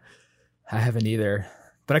genre. I haven't either,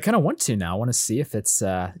 but I kind of want to now. I want to see if it's,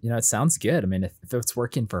 it sounds good. I mean, if it's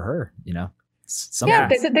working for her, Yeah,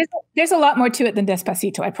 there's a lot more to it than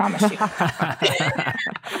Despacito, I promise you.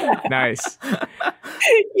 Nice.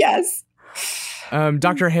 Yes.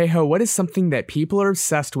 Dr. Hayhoe, what is something that people are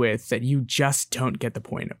obsessed with that you just don't get the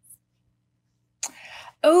point of?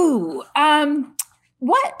 Oh,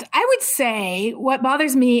 what I would say, what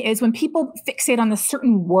bothers me is when people fixate on a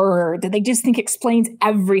certain word that they just think explains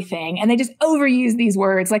everything, and they just overuse these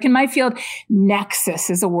words. Like in my field,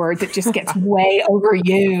 nexus is a word that just gets way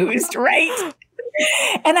overused, right?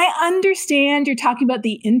 And I understand you're talking about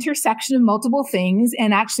the intersection of multiple things,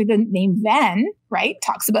 and actually the name Venn, right,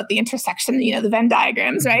 talks about the intersection, the Venn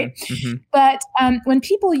diagrams, right? Mm-hmm. But when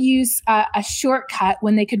people use a shortcut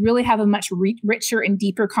when they could really have a much richer and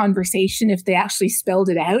deeper conversation if they actually spelled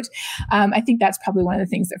it out, I think that's probably one of the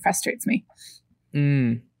things that frustrates me.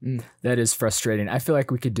 That is frustrating. I feel like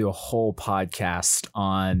we could do a whole podcast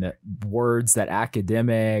on words that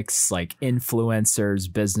academics, like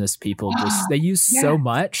influencers, business people, they use so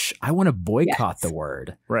much. I want to boycott the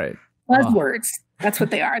word. Right. Buzzwords. That's what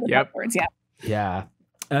they are. The buzzwords. Yeah.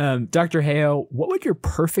 Yeah. Dr. Heo, what would your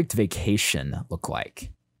perfect vacation look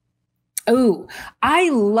like? Oh, I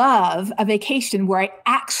love a vacation where I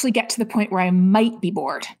actually get to the point where I might be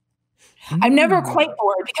bored. I'm never quite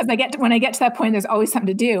bored because when I get to that point, there's always something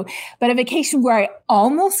to do. But a vacation where I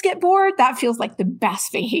almost get bored, that feels like the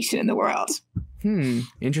best vacation in the world.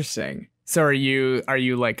 Interesting. So are you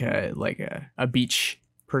like a beach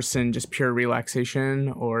person, just pure relaxation,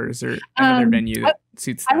 or is there another venue that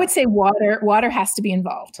suits that? I would say water. Water has to be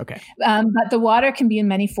involved. Okay. But the water can be in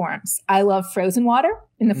many forms. I love frozen water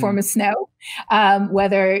in the form of snow,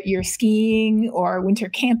 whether you're skiing or winter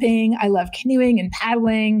camping. I love canoeing and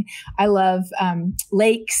paddling. I love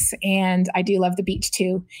lakes, and I do love the beach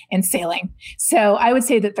too, and sailing. So I would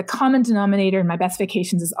say that the common denominator in my best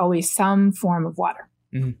vacations is always some form of water.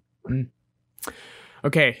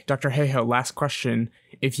 Okay, Dr. Heo, last question.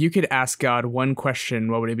 If you could ask God one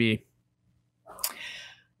question, what would it be?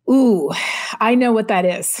 Ooh, I know what that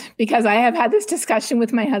is because I have had this discussion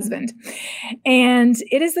with my husband. And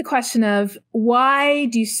it is the question of, why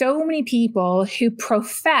do so many people who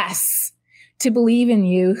profess to believe in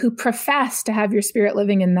you, who profess to have your spirit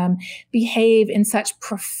living in them, behave in such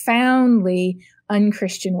profoundly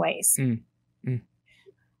unchristian ways?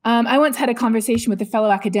 I once had a conversation with a fellow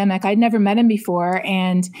academic. I'd never met him before.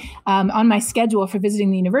 And on my schedule for visiting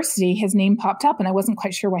the university, his name popped up and I wasn't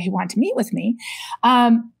quite sure why he wanted to meet with me.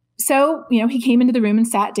 So, he came into the room and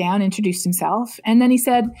sat down, introduced himself. And then he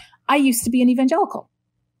said, I used to be an evangelical.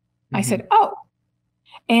 I said, oh.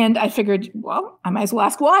 And I figured, well, I might as well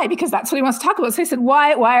ask why, because that's what he wants to talk about. So I said,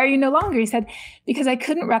 why are you no longer? He said, because I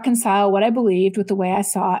couldn't reconcile what I believed with the way I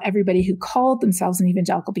saw everybody who called themselves an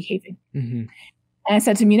evangelical behaving. And I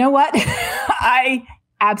said to him, you know what? I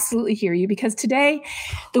absolutely hear you, because today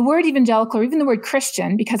the word evangelical, or even the word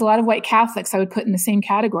Christian, because a lot of white Catholics I would put in the same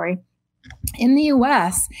category, in the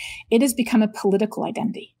US, it has become a political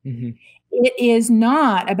identity. It is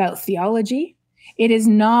not about theology. It is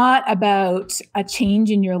not about a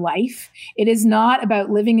change in your life. It is not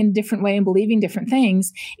about living in a different way and believing different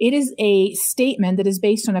things. It is a statement that is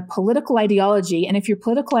based on a political ideology. And if your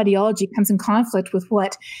political ideology comes in conflict with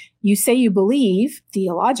what you say you believe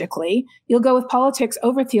theologically, you'll go with politics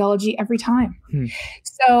over theology every time.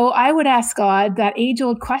 So I would ask God that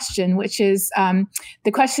age-old question, which is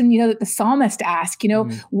the question, that the psalmist asked,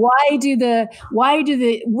 why do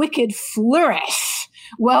the wicked flourish?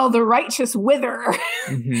 Well, the righteous wither.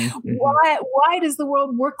 Why does the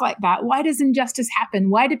world work like that? Why does injustice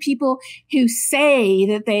happen? Why do people who say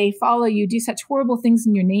that they follow you do such horrible things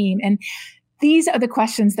in your name? And these are the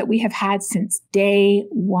questions that we have had since day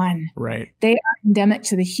one. Right. They are endemic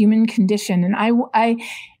to the human condition. And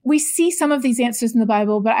we see some of these answers in the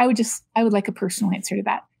Bible, but I would like a personal answer to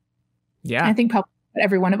that. Yeah. I think probably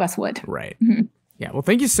every one of us would. Right. Yeah. Well,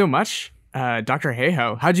 thank you so much, Dr.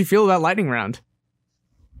 Heo. How'd you feel about lightning round?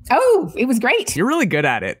 Oh, it was great. You're really good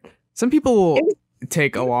at it. Some people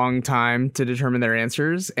take a long time to determine their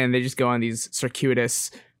answers, and they just go on these circuitous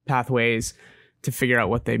pathways to figure out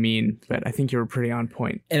what they mean. But I think you were pretty on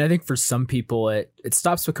point. And I think for some people, it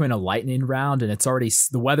stops becoming a lightning round, and the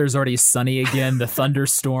weather's already sunny again. The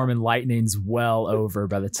thunderstorm and lightning's well over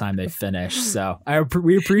by the time they finish. So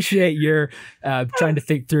we appreciate your trying to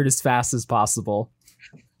think through it as fast as possible.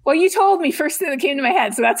 Well, you told me first thing that came to my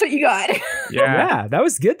head, so that's what you got. Yeah, that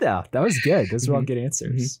was good, though. That was good. Those were all good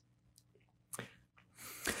answers.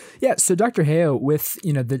 Yeah, so Dr. Heo, with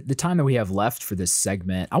the time that we have left for this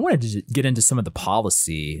segment, I wanted to get into some of the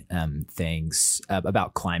policy things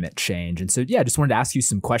about climate change. And so, just wanted to ask you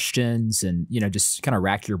some questions and, just kind of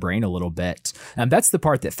rack your brain a little bit. That's the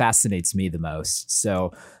part that fascinates me the most.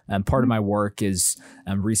 So part of my work is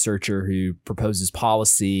a researcher who proposes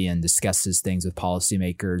policy and discusses things with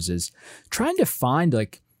policymakers, is trying to find,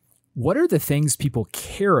 what are the things people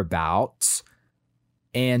care about,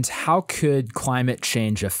 and how could climate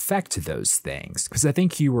change affect those things? Because I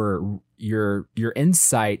think your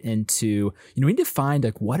insight into, we need to find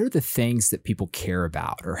what are the things that people care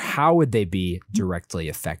about, or how would they be directly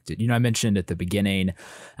affected? I mentioned at the beginning,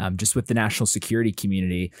 just with the national security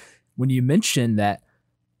community, when you mentioned that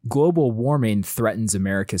global warming threatens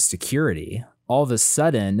America's security, all of a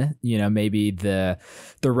sudden, maybe the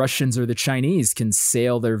Russians or the Chinese can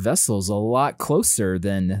sail their vessels a lot closer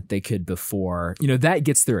than they could before. That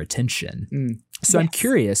gets their attention. So I'm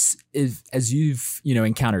curious, as you've,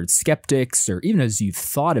 encountered skeptics, or even as you've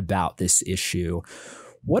thought about this issue,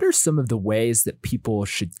 what are some of the ways that people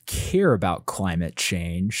should care about climate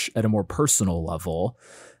change at a more personal level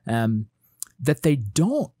that they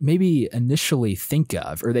don't maybe initially think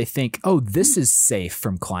of, or they think, oh, this is safe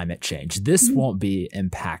from climate change. This won't be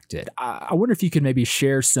impacted. I wonder if you could maybe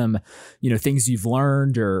share some, things you've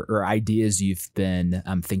learned or ideas you've been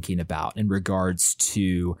thinking about in regards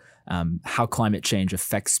to how climate change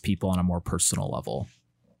affects people on a more personal level.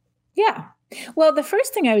 Yeah. Well, the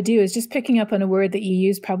first thing I would do is just picking up on a word that you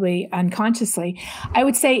use probably unconsciously. I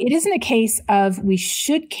would say it isn't a case of we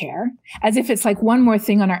should care, as if it's like one more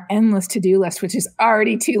thing on our endless to-do list, which is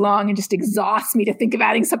already too long and just exhausts me to think of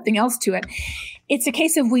adding something else to it. It's a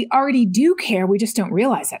case of we already do care, we just don't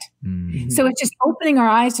realize it. Mm-hmm. So it's just opening our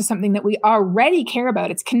eyes to something that we already care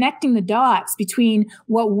about. It's connecting the dots between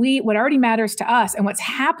what already matters to us and what's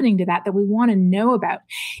happening to that we want to know about.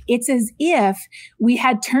 It's as if we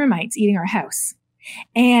had termites eating our house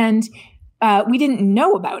and we didn't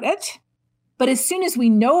know about it. But as soon as we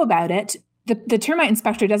know about it, the termite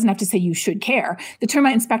inspector doesn't have to say you should care. The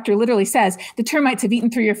termite inspector literally says the termites have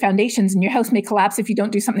eaten through your foundations and your house may collapse if you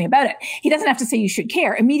don't do something about it. He doesn't have to say you should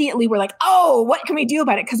care. Immediately we're like, oh, what can we do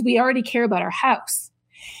about it? Because we already care about our house.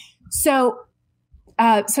 So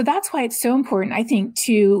that's why it's so important, I think,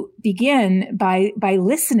 to begin by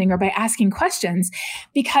listening or by asking questions,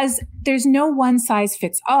 because there's no one size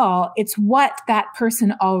fits all. It's what that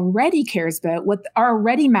person already cares about, what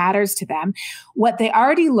already matters to them, what they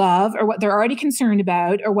already love or what they're already concerned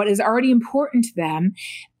about or what is already important to them.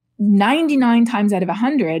 99 times out of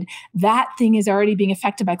 100, that thing is already being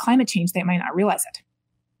affected by climate change. They might not realize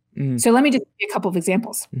it. Mm-hmm. So let me just give you a couple of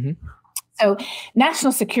examples. Mm-hmm. So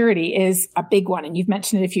national security is a big one, and you've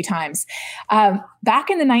mentioned it a few times. Back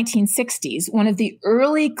in the 1960s, one of the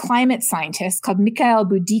early climate scientists called Mikhail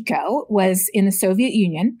Budiko was in the Soviet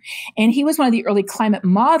Union, and he was one of the early climate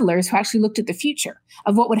modelers who actually looked at the future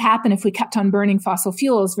of what would happen if we kept on burning fossil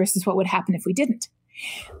fuels versus what would happen if we didn't.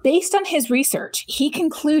 Based on his research, he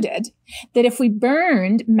concluded that if we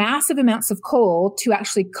burned massive amounts of coal to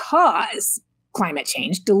actually cause climate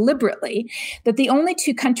change deliberately, that the only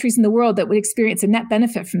two countries in the world that would experience a net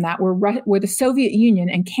benefit from that were the Soviet Union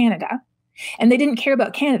and Canada. And they didn't care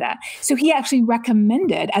about Canada. So he actually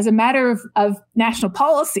recommended, as a matter of national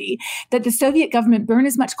policy, that the Soviet government burn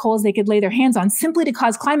as much coal as they could lay their hands on simply to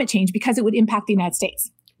cause climate change because it would impact the United States.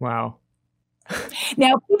 Wow.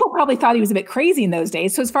 Now, people probably thought he was a bit crazy in those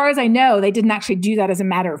days. So as far as I know, they didn't actually do that as a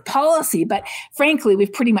matter of policy. But frankly,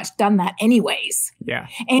 we've pretty much done that anyways. Yeah.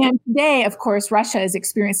 And today, of course, Russia is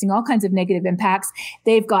experiencing all kinds of negative impacts.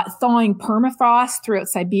 They've got thawing permafrost throughout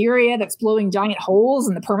Siberia that's blowing giant holes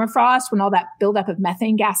in the permafrost when all that buildup of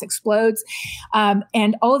methane gas explodes.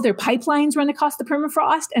 And all of their pipelines run across the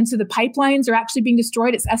permafrost. And so the pipelines are actually being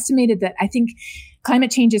destroyed. It's estimated that I think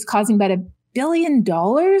climate change is causing about $1 billion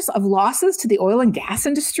of losses to the oil and gas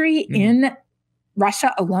industry in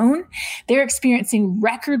Russia alone. They're experiencing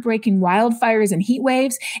record-breaking wildfires and heat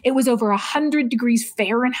waves. It was over 100 degrees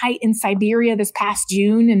Fahrenheit in Siberia this past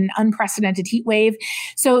June, an unprecedented heat wave.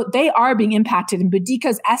 So they are being impacted. And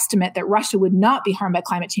Budiko's estimate that Russia would not be harmed by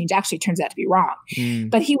climate change actually turns out to be wrong.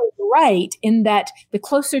 But he was right in that the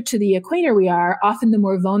closer to the equator we are, often the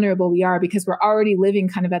more vulnerable we are because we're already living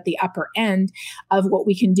kind of at the upper end of what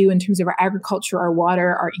we can do in terms of our agriculture, our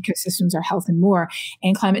water, our ecosystems, our health, and more.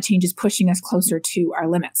 And climate change is pushing us closer to our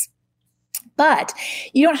limits. But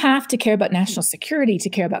you don't have to care about national security to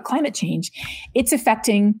care about climate change. It's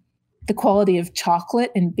affecting the quality of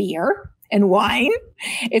chocolate and beer and wine,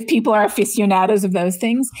 if people are aficionados of those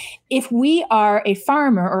things. If we are a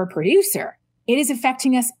farmer or a producer, it is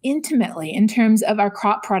affecting us intimately in terms of our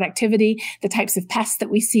crop productivity, the types of pests that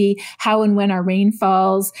we see, how and when our rain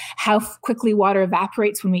falls, how quickly water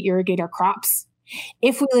evaporates when we irrigate our crops.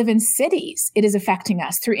 If we live in cities, it is affecting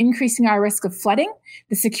us through increasing our risk of flooding,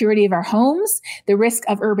 the security of our homes, the risk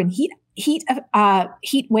of urban heat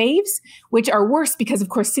waves, which are worse because, of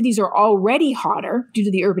course, cities are already hotter due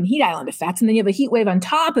to the urban heat island effect. And then you have a heat wave on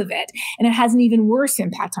top of it, and it has an even worse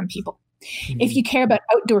impact on people. If you care about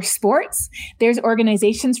outdoor sports, there's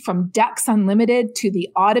organizations from Ducks Unlimited to the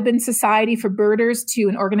Audubon Society for Birders to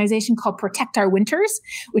an organization called Protect Our Winters,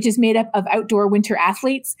 which is made up of outdoor winter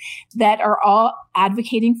athletes that are all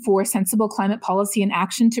advocating for sensible climate policy and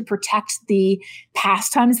action to protect the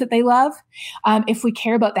pastimes that they love. If we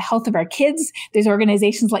care about the health of our kids, there's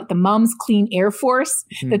organizations like the Moms Clean Air Force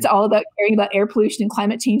that's all about caring about air pollution and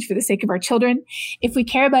climate change for the sake of our children. If we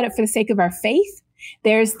care about it for the sake of our faith,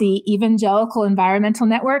 there's the Evangelical Environmental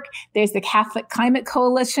Network. There's the Catholic Climate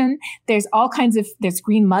Coalition. There's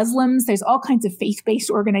Green Muslims. There's all kinds of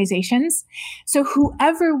faith-based organizations. So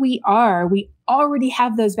whoever we are, we already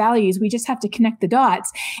have those values. We just have to connect the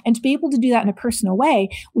dots. And to be able to do that in a personal way,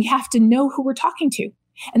 we have to know who we're talking to.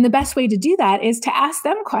 And the best way to do that is to ask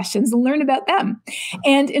them questions and learn about them.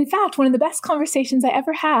 And in fact, one of the best conversations I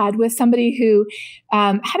ever had with somebody who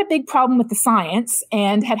had a big problem with the science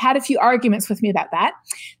and had a few arguments with me about that.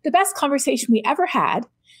 The best conversation we ever had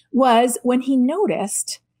was when he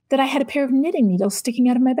noticed that I had a pair of knitting needles sticking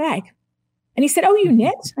out of my bag. And he said, "Oh, you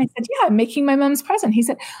knit?" I said, "Yeah, I'm making my mom's present." He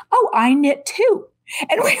said, "Oh, I knit too."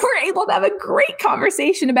 And we were able to have a great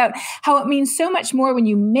conversation about how it means so much more when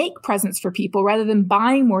you make presents for people rather than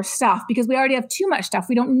buying more stuff, because we already have too much stuff.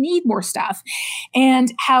 We don't need more stuff.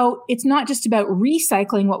 And how it's not just about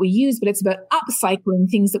recycling what we use, but it's about upcycling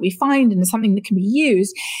things that we find into something that can be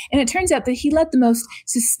used. And it turns out that he led the most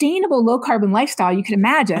sustainable low carbon lifestyle you could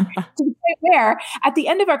imagine, to the point where at the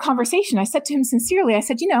end of our conversation, I said to him sincerely, I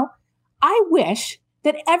said, I wish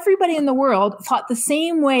that everybody in the world thought the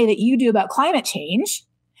same way that you do about climate change,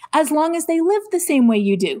 as long as they live the same way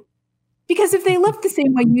you do. Because if they lived the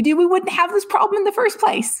same way you do, we wouldn't have this problem in the first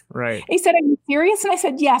place. Right. He said, "Are you serious?" And I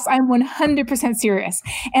said, "Yes, I'm 100% serious."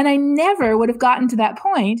 And I never would have gotten to that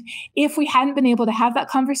point if we hadn't been able to have that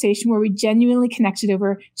conversation where we genuinely connected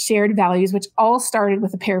over shared values, which all started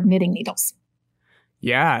with a pair of knitting needles.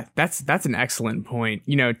 Yeah, that's an excellent point.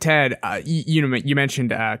 Ted, you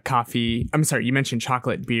mentioned coffee. I'm sorry, you mentioned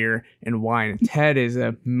chocolate, beer, and wine. Ted is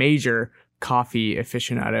a major coffee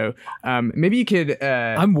aficionado. Maybe you could.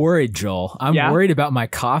 I'm worried, Joel. I'm worried about my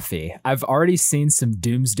coffee. I've already seen some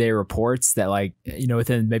doomsday reports that,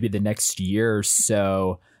 within maybe the next year or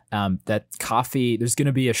so, that coffee, there's going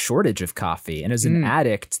to be a shortage of coffee. And as an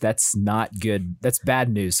addict, that's not good. That's bad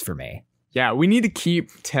news for me. Yeah, we need to keep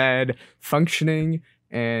Ted functioning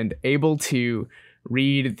and able to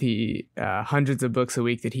read the hundreds of books a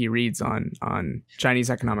week that he reads on Chinese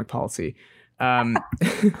economic policy.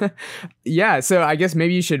 Yeah, so I guess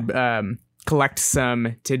maybe you should collect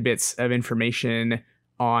some tidbits of information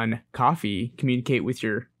on coffee, communicate with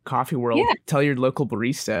your coffee world, tell your local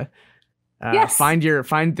barista, find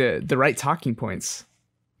the right talking points.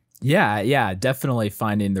 Yeah, definitely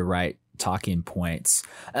finding the right talking points.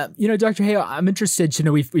 Dr. Hale, I'm interested,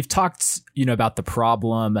 we've talked, about the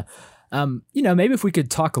problem. Maybe if we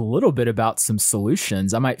could talk a little bit about some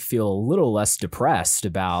solutions, I might feel a little less depressed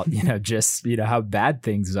about, just, how bad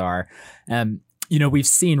things are. We've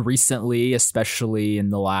seen recently, especially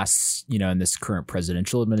in the last, in this current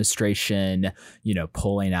presidential administration,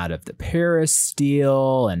 pulling out of the Paris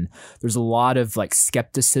deal. And there's a lot of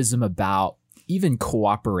skepticism about even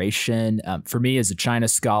cooperation. For me as a China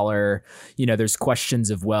scholar, there's questions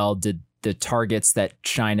of, did the targets that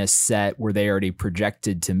China set, were they already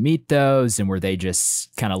projected to meet those? And were they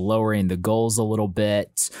just kind of lowering the goals a little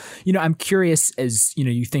bit? I'm curious, as,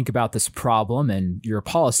 you think about this problem and you're a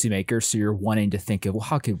policymaker, so you're wanting to think of,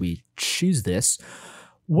 how could we choose this?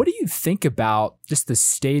 What do you think about just the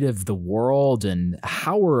state of the world and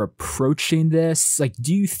how we're approaching this?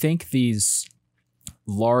 Do you think these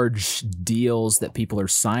large deals that people are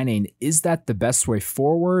signing, is that the best way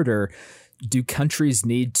forward? Or do countries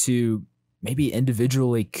need to maybe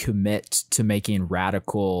individually commit to making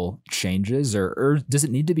radical changes, or does it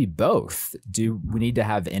need to be both? Do we need to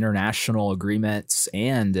have international agreements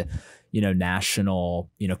and, national,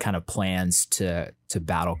 kind of plans to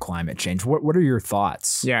battle climate change? What are your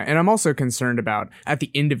thoughts? Yeah. And I'm also concerned about at the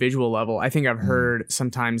individual level. I think I've heard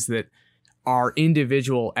sometimes that our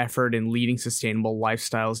individual effort in leading sustainable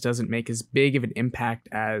lifestyles doesn't make as big of an impact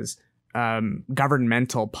as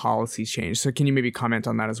governmental policy change. So can you maybe comment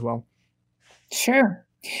on that as well? Sure.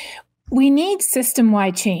 We need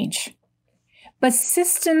system-wide change, but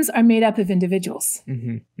systems are made up of individuals.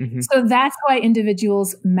 Mm-hmm, mm-hmm. So that's why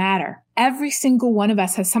individuals matter. Every single one of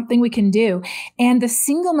us has something we can do. And the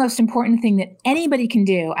single most important thing that anybody can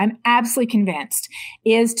do, I'm absolutely convinced,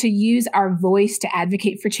 is to use our voice to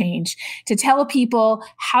advocate for change, to tell people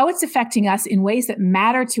how it's affecting us in ways that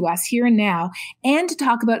matter to us here and now, and to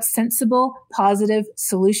talk about sensible, positive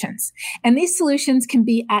solutions. And these solutions can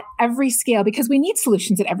be at every scale, because we need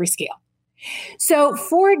solutions at every scale. So,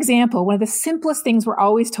 for example, one of the simplest things we're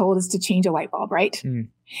always told is to change a light bulb, right?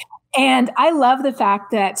 And I love the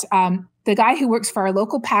fact that the guy who works for our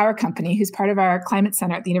local power company, who's part of our climate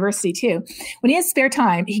center at the university too, when he has spare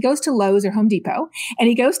time, he goes to Lowe's or Home Depot and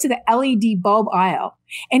he goes to the LED bulb aisle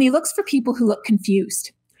and he looks for people who look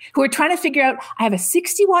confused, who are trying to figure out, I have a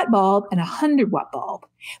 60-watt bulb and a 100-watt bulb.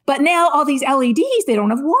 But now all these LEDs, they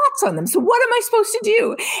don't have watts on them. So what am I supposed to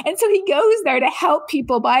do? And so he goes there to help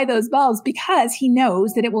people buy those bulbs because he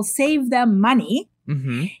knows that it will save them money.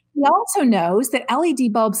 Mm-hmm. He also knows that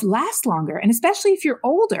LED bulbs last longer. And especially if you're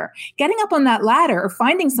older, getting up on that ladder or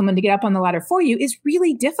finding someone to get up on the ladder for you is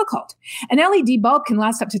really difficult. An LED bulb can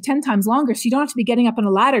last up to 10 times longer. So you don't have to be getting up on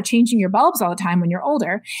a ladder, changing your bulbs all the time when you're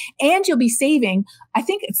older. And you'll be saving, I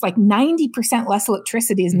think it's like 90% less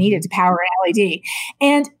electricity is needed to power an LED.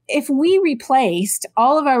 And if we replaced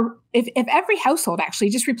all of our, if every household actually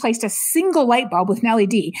just replaced a single light bulb with an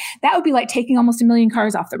LED, that would be like taking almost 1 million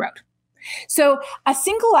cars off the road. So a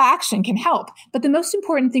single action can help, but the most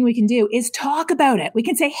important thing we can do is talk about it. We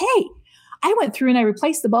can say, hey, I went through and I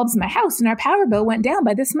replaced the bulbs in my house and our power bill went down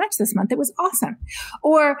by this much this month. It was awesome.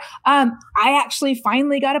 Or I actually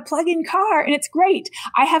finally got a plug-in car and it's great.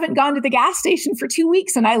 I haven't gone to the gas station for 2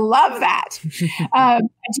 weeks and I love that. I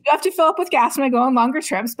do have to fill up with gas when I go on longer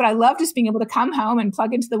trips, but I love just being able to come home and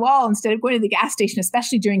plug into the wall instead of going to the gas station,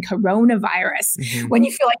 especially during coronavirus, when you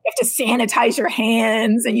feel like you have to sanitize your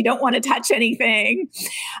hands and you don't want to touch anything.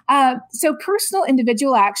 So personal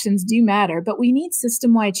individual actions do matter, but we need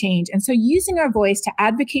system-wide change. And so using our voice to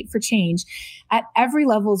advocate for change at every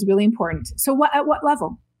level is really important. So at what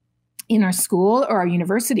level? In our school or our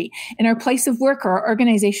university, in our place of work or our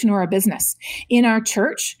organization or our business, in our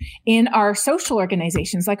church, in our social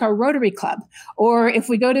organizations like our Rotary Club, or if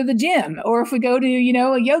we go to the gym, or if we go to,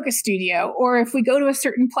 a yoga studio, or if we go to a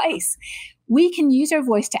certain place. We can use our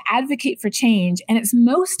voice to advocate for change, and it's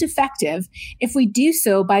most effective if we do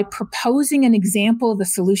so by proposing an example of the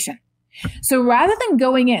solution. So rather than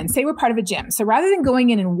going in, say we're part of a gym. So rather than going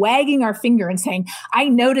in and wagging our finger and saying, I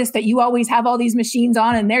noticed that you always have all these machines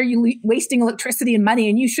on and they're wasting electricity and money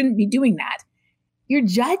and you shouldn't be doing that. You're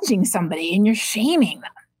judging somebody and you're shaming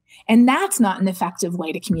them. And that's not an effective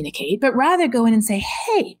way to communicate, but rather go in and say,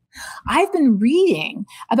 hey, I've been reading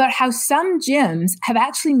about how some gyms have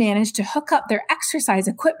actually managed to hook up their exercise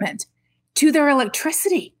equipment to their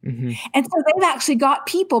electricity. And so they've actually got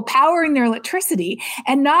people powering their electricity.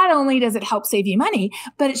 And not only does it help save you money,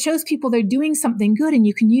 but it shows people they're doing something good. And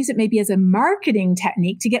you can use it maybe as a marketing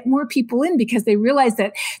technique to get more people in because they realize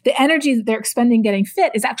that the energy that they're expending getting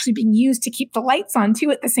fit is actually being used to keep the lights on too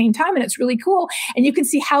at the same time. And it's really cool. And you can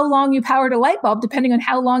see how long you powered a light bulb depending on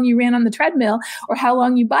how long you ran on the treadmill or how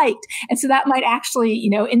long you biked. And so that might actually,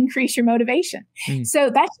 increase your motivation. So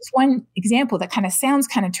that's just one example that kind of sounds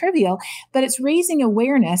kind of trivial, but it's raising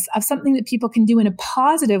awareness of something that people can do in a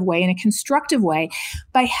positive way, in a constructive way,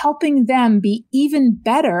 by helping them be even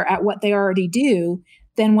better at what they already do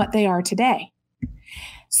than what they are today.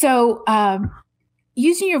 So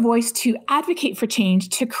using your voice to advocate for change,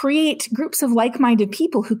 to create groups of like-minded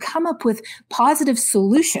people who come up with positive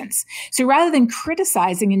solutions. So rather than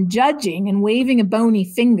criticizing and judging and waving a bony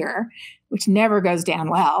finger, which never goes down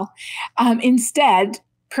well, instead,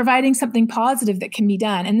 providing something positive that can be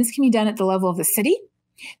done. And this can be done at the level of the city.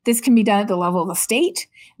 This can be done at the level of the state.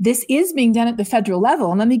 This is being done at the federal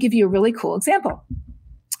level. And let me give you a really cool example.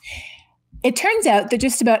 It turns out that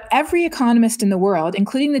just about every economist in the world,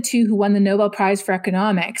 including the two who won the Nobel Prize for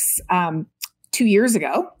Economics 2 years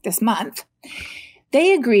ago, this month,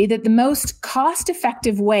 they agree that the most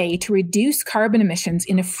cost-effective way to reduce carbon emissions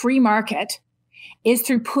in a free market is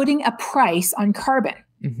through putting a price on carbon.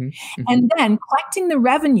 And then collecting the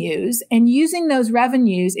revenues and using those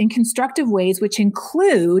revenues in constructive ways, which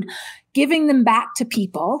include giving them back to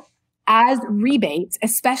people as rebates,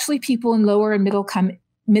 especially people in lower and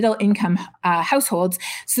middle income households,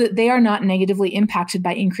 so that they are not negatively impacted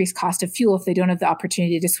by increased cost of fuel if they don't have the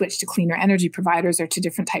opportunity to switch to cleaner energy providers or to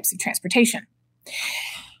different types of transportation.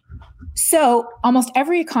 So almost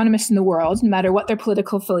every economist in the world, no matter what their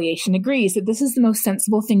political affiliation, agrees that this is the most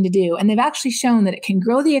sensible thing to do. And they've actually shown that it can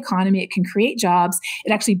grow the economy, it can create jobs,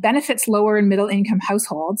 it actually benefits lower and middle income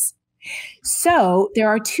households. So there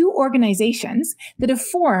are two organizations that have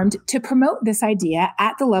formed to promote this idea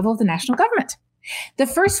at the level of the national government. The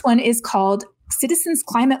first one is called Citizens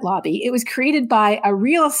Climate Lobby. It was created by a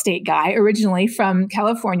real estate guy originally from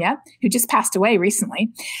California who just passed away recently,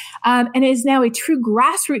 and is now a true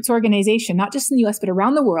grassroots organization, not just in the US, but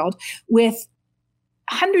around the world, with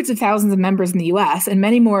hundreds of thousands of members in the US and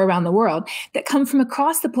many more around the world that come from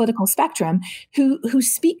across the political spectrum who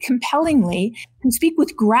speak compellingly, who speak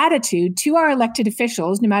with gratitude to our elected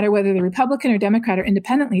officials, no matter whether they're Republican or Democrat or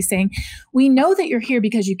independently, saying, we know that you're here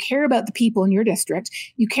because you care about the people in your district,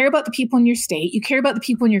 you care about the people in your state, you care about the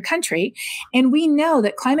people in your country, and we know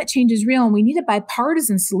that climate change is real and we need a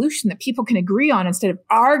bipartisan solution that people can agree on instead of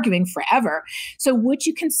arguing forever. So would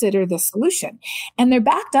you consider this solution? And they're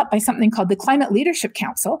backed up by something called the Climate Leadership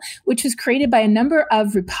Council, which was created by a number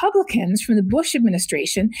of Republicans from the Bush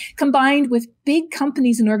administration, combined with big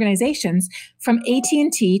companies and organizations from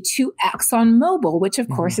AT&T to ExxonMobil, which of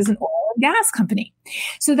course is an oil and gas company.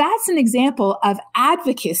 So that's an example of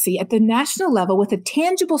advocacy at the national level with a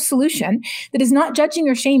tangible solution that is not judging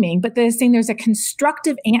or shaming, but that is saying there's a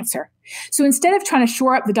constructive answer. So instead of trying to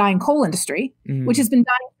shore up the dying coal industry, which has been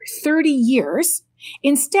dying for 30 years,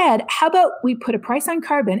 instead, how about we put a price on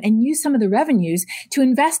carbon and use some of the revenues to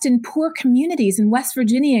invest in poor communities in West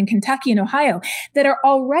Virginia and Kentucky and Ohio that are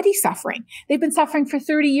already suffering. They've been suffering for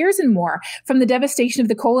 30 years and more from the devastation of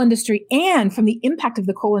the coal industry and from the impact of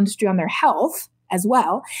the coal industry on their health as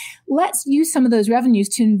well. Let's use some of those revenues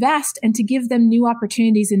to invest and to give them new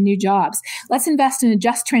opportunities and new jobs. Let's invest in a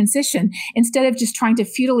just transition instead of just trying to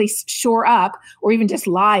futilely shore up or even just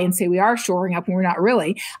lie and say we are shoring up when we're not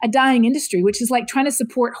really, a dying industry, which is like trying to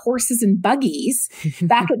support horses and buggies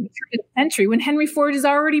back at the turn of the century when Henry Ford is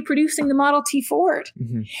already producing the Model T Ford.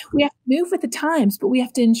 We have to move with the times, but we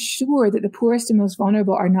have to ensure that the poorest and most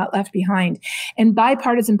vulnerable are not left behind. And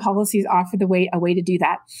bipartisan policies offer a way to do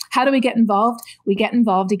that. How do we get involved? We get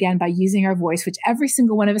involved again by using our voice, which every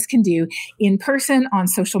single one of us can do in person, on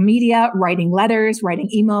social media, writing letters, writing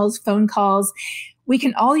emails, phone calls. We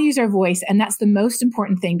can all use our voice. And that's the most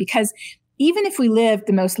important thing, because even if we lived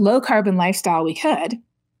the most low carbon lifestyle we could,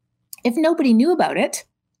 if nobody knew about it,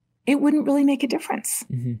 it wouldn't really make a difference.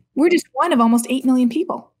 We're just one of almost 8 million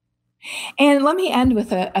people. And let me end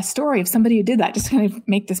with a story of somebody who did that, just to kind of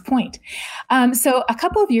make this point. So a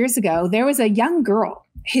couple of years ago, there was a young girl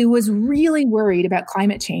who was really worried about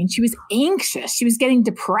climate change. She was anxious. She was getting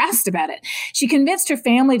depressed about it. She convinced her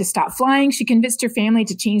family to stop flying. She convinced her family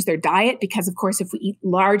to change their diet because, of course, if we eat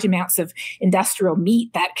large amounts of industrial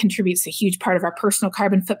meat, that contributes a huge part of our personal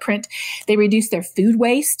carbon footprint. They reduced their food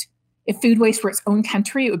waste. If food waste were its own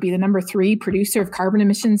country, it would be the number 3 producer of carbon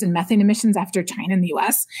emissions and methane emissions after China and the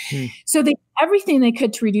US. So they did everything they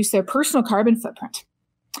could to reduce their personal carbon footprint.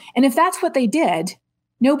 And if that's what they did,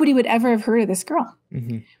 nobody would ever have heard of this girl.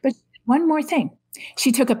 But one more thing.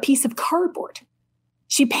 She took a piece of cardboard.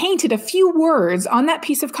 She painted a few words on that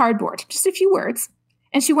piece of cardboard, just a few words,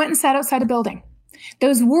 and she went and sat outside a building.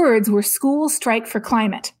 Those words were "School Strike for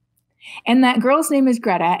Climate." And that girl's name is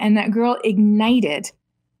Greta, and that girl ignited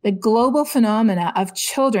the global phenomena of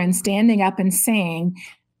children standing up and saying,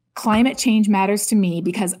 climate change matters to me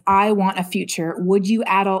because I want a future. Would you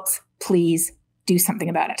adults please do something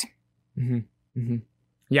about it?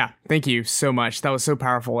 Yeah, thank you so much. That was so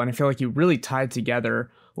powerful. And I feel like you really tied together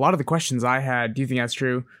a lot of the questions I had. Do you think that's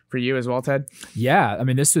true for you as well, Ted? Yeah. I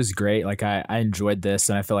mean, this was great. Like I enjoyed this,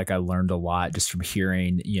 and I feel like I learned a lot just from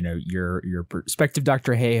hearing, your perspective,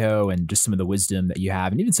 Dr. Hayhoe, and just some of the wisdom that you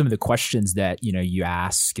have, and even some of the questions that, you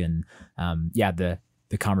ask, and the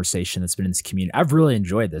conversation that's been in this community. I've really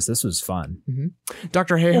enjoyed this. This was fun.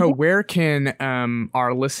 Dr. Hayhoe, where can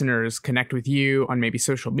our listeners connect with you on maybe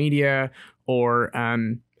social media, or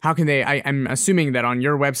how can they, I'm assuming that on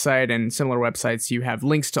your website and similar websites, you have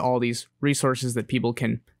links to all these resources that people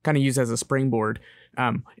can kind of use as a springboard.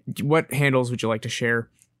 What handles would you like to share?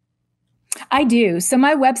 I do. So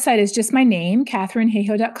my website is just my name,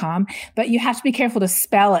 KatherineHayhoe.com, but you have to be careful to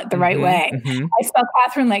spell it the right way. I spell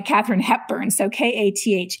Katherine like Katharine Hepburn, so Katharine.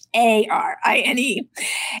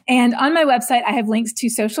 And on my website, I have links to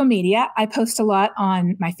social media. I post a lot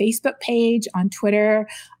on my Facebook page, on Twitter,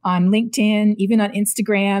 on LinkedIn, even on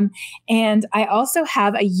Instagram. And I also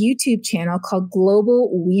have a YouTube channel called Global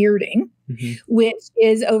Weirding, which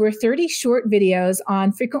is over 30 short videos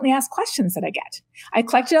on frequently asked questions that I get. I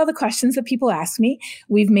collected all the questions that people ask me.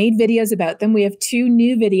 We've made videos about them. We have 2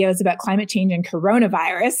 new videos about climate change and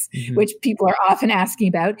coronavirus, which people are often asking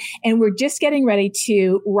about. And we're just getting ready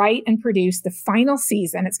to write and produce the final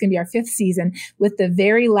season. It's going to be our 5th season with the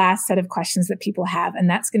very last set of questions that people have. And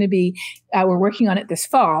that's going to be, we're working on it this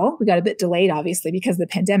fall. We got a bit delayed, obviously, because of the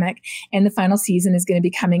pandemic. And the final season is going to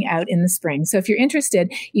be coming out in the spring. So if you're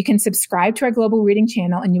interested, you can subscribe to our Global Reading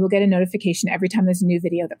channel, and you will get a notification every time there's a new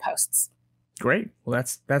video that posts. Great. Well,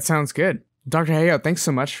 that sounds good. Dr. Hayhoe, thanks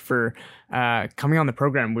so much for coming on the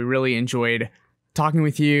program. We really enjoyed talking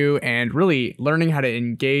with you and really learning how to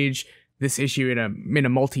engage this issue in a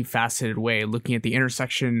multifaceted way, looking at the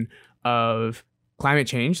intersection of climate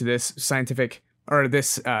change, this scientific or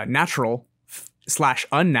this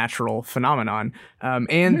natural/unnatural phenomenon,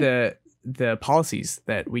 and the policies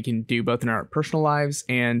that we can do both in our personal lives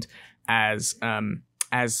and as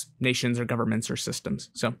nations or governments or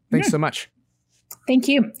systems. So thanks so much. Thank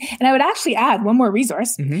you. And I would actually add one more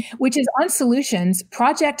resource, which is on solutions.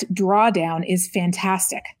 Project Drawdown is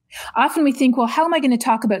fantastic. Often we think, well, how am I going to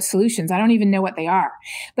talk about solutions? I don't even know what they are.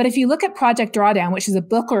 But if you look at Project Drawdown, which is a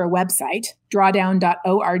book or a website,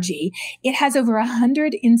 drawdown.org. It has over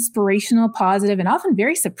 100 inspirational, positive, and often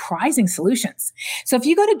very surprising solutions. So if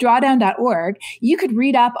you go to drawdown.org, you could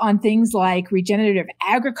read up on things like regenerative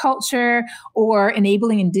agriculture, or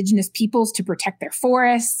enabling indigenous peoples to protect their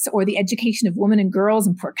forests, or the education of women and girls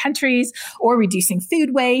in poor countries, or reducing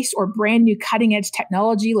food waste, or brand new cutting edge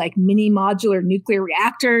technology like mini modular nuclear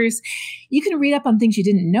reactors. You can read up on things you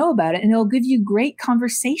didn't know about it, and it'll give you great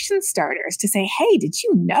conversation starters to say, hey, did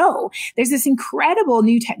you know there's this incredible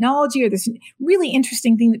new technology or this really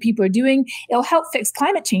interesting thing that people are doing? It'll help fix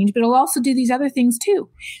climate change, but it'll also do these other things too.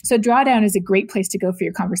 So Drawdown is a great place to go for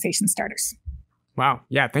your conversation starters. Wow.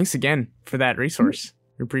 Yeah. Thanks again for that resource.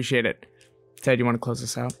 We appreciate it. Ted, you want to close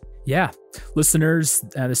us out? Yeah. Listeners,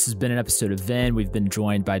 this has been an episode of VIN. We've been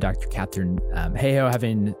joined by Dr. Katharine Hayhoe,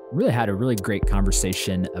 having really had a really great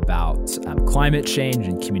conversation about climate change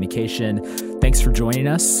and communication. Thanks for joining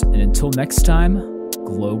us. And until next time,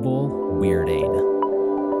 global weirding.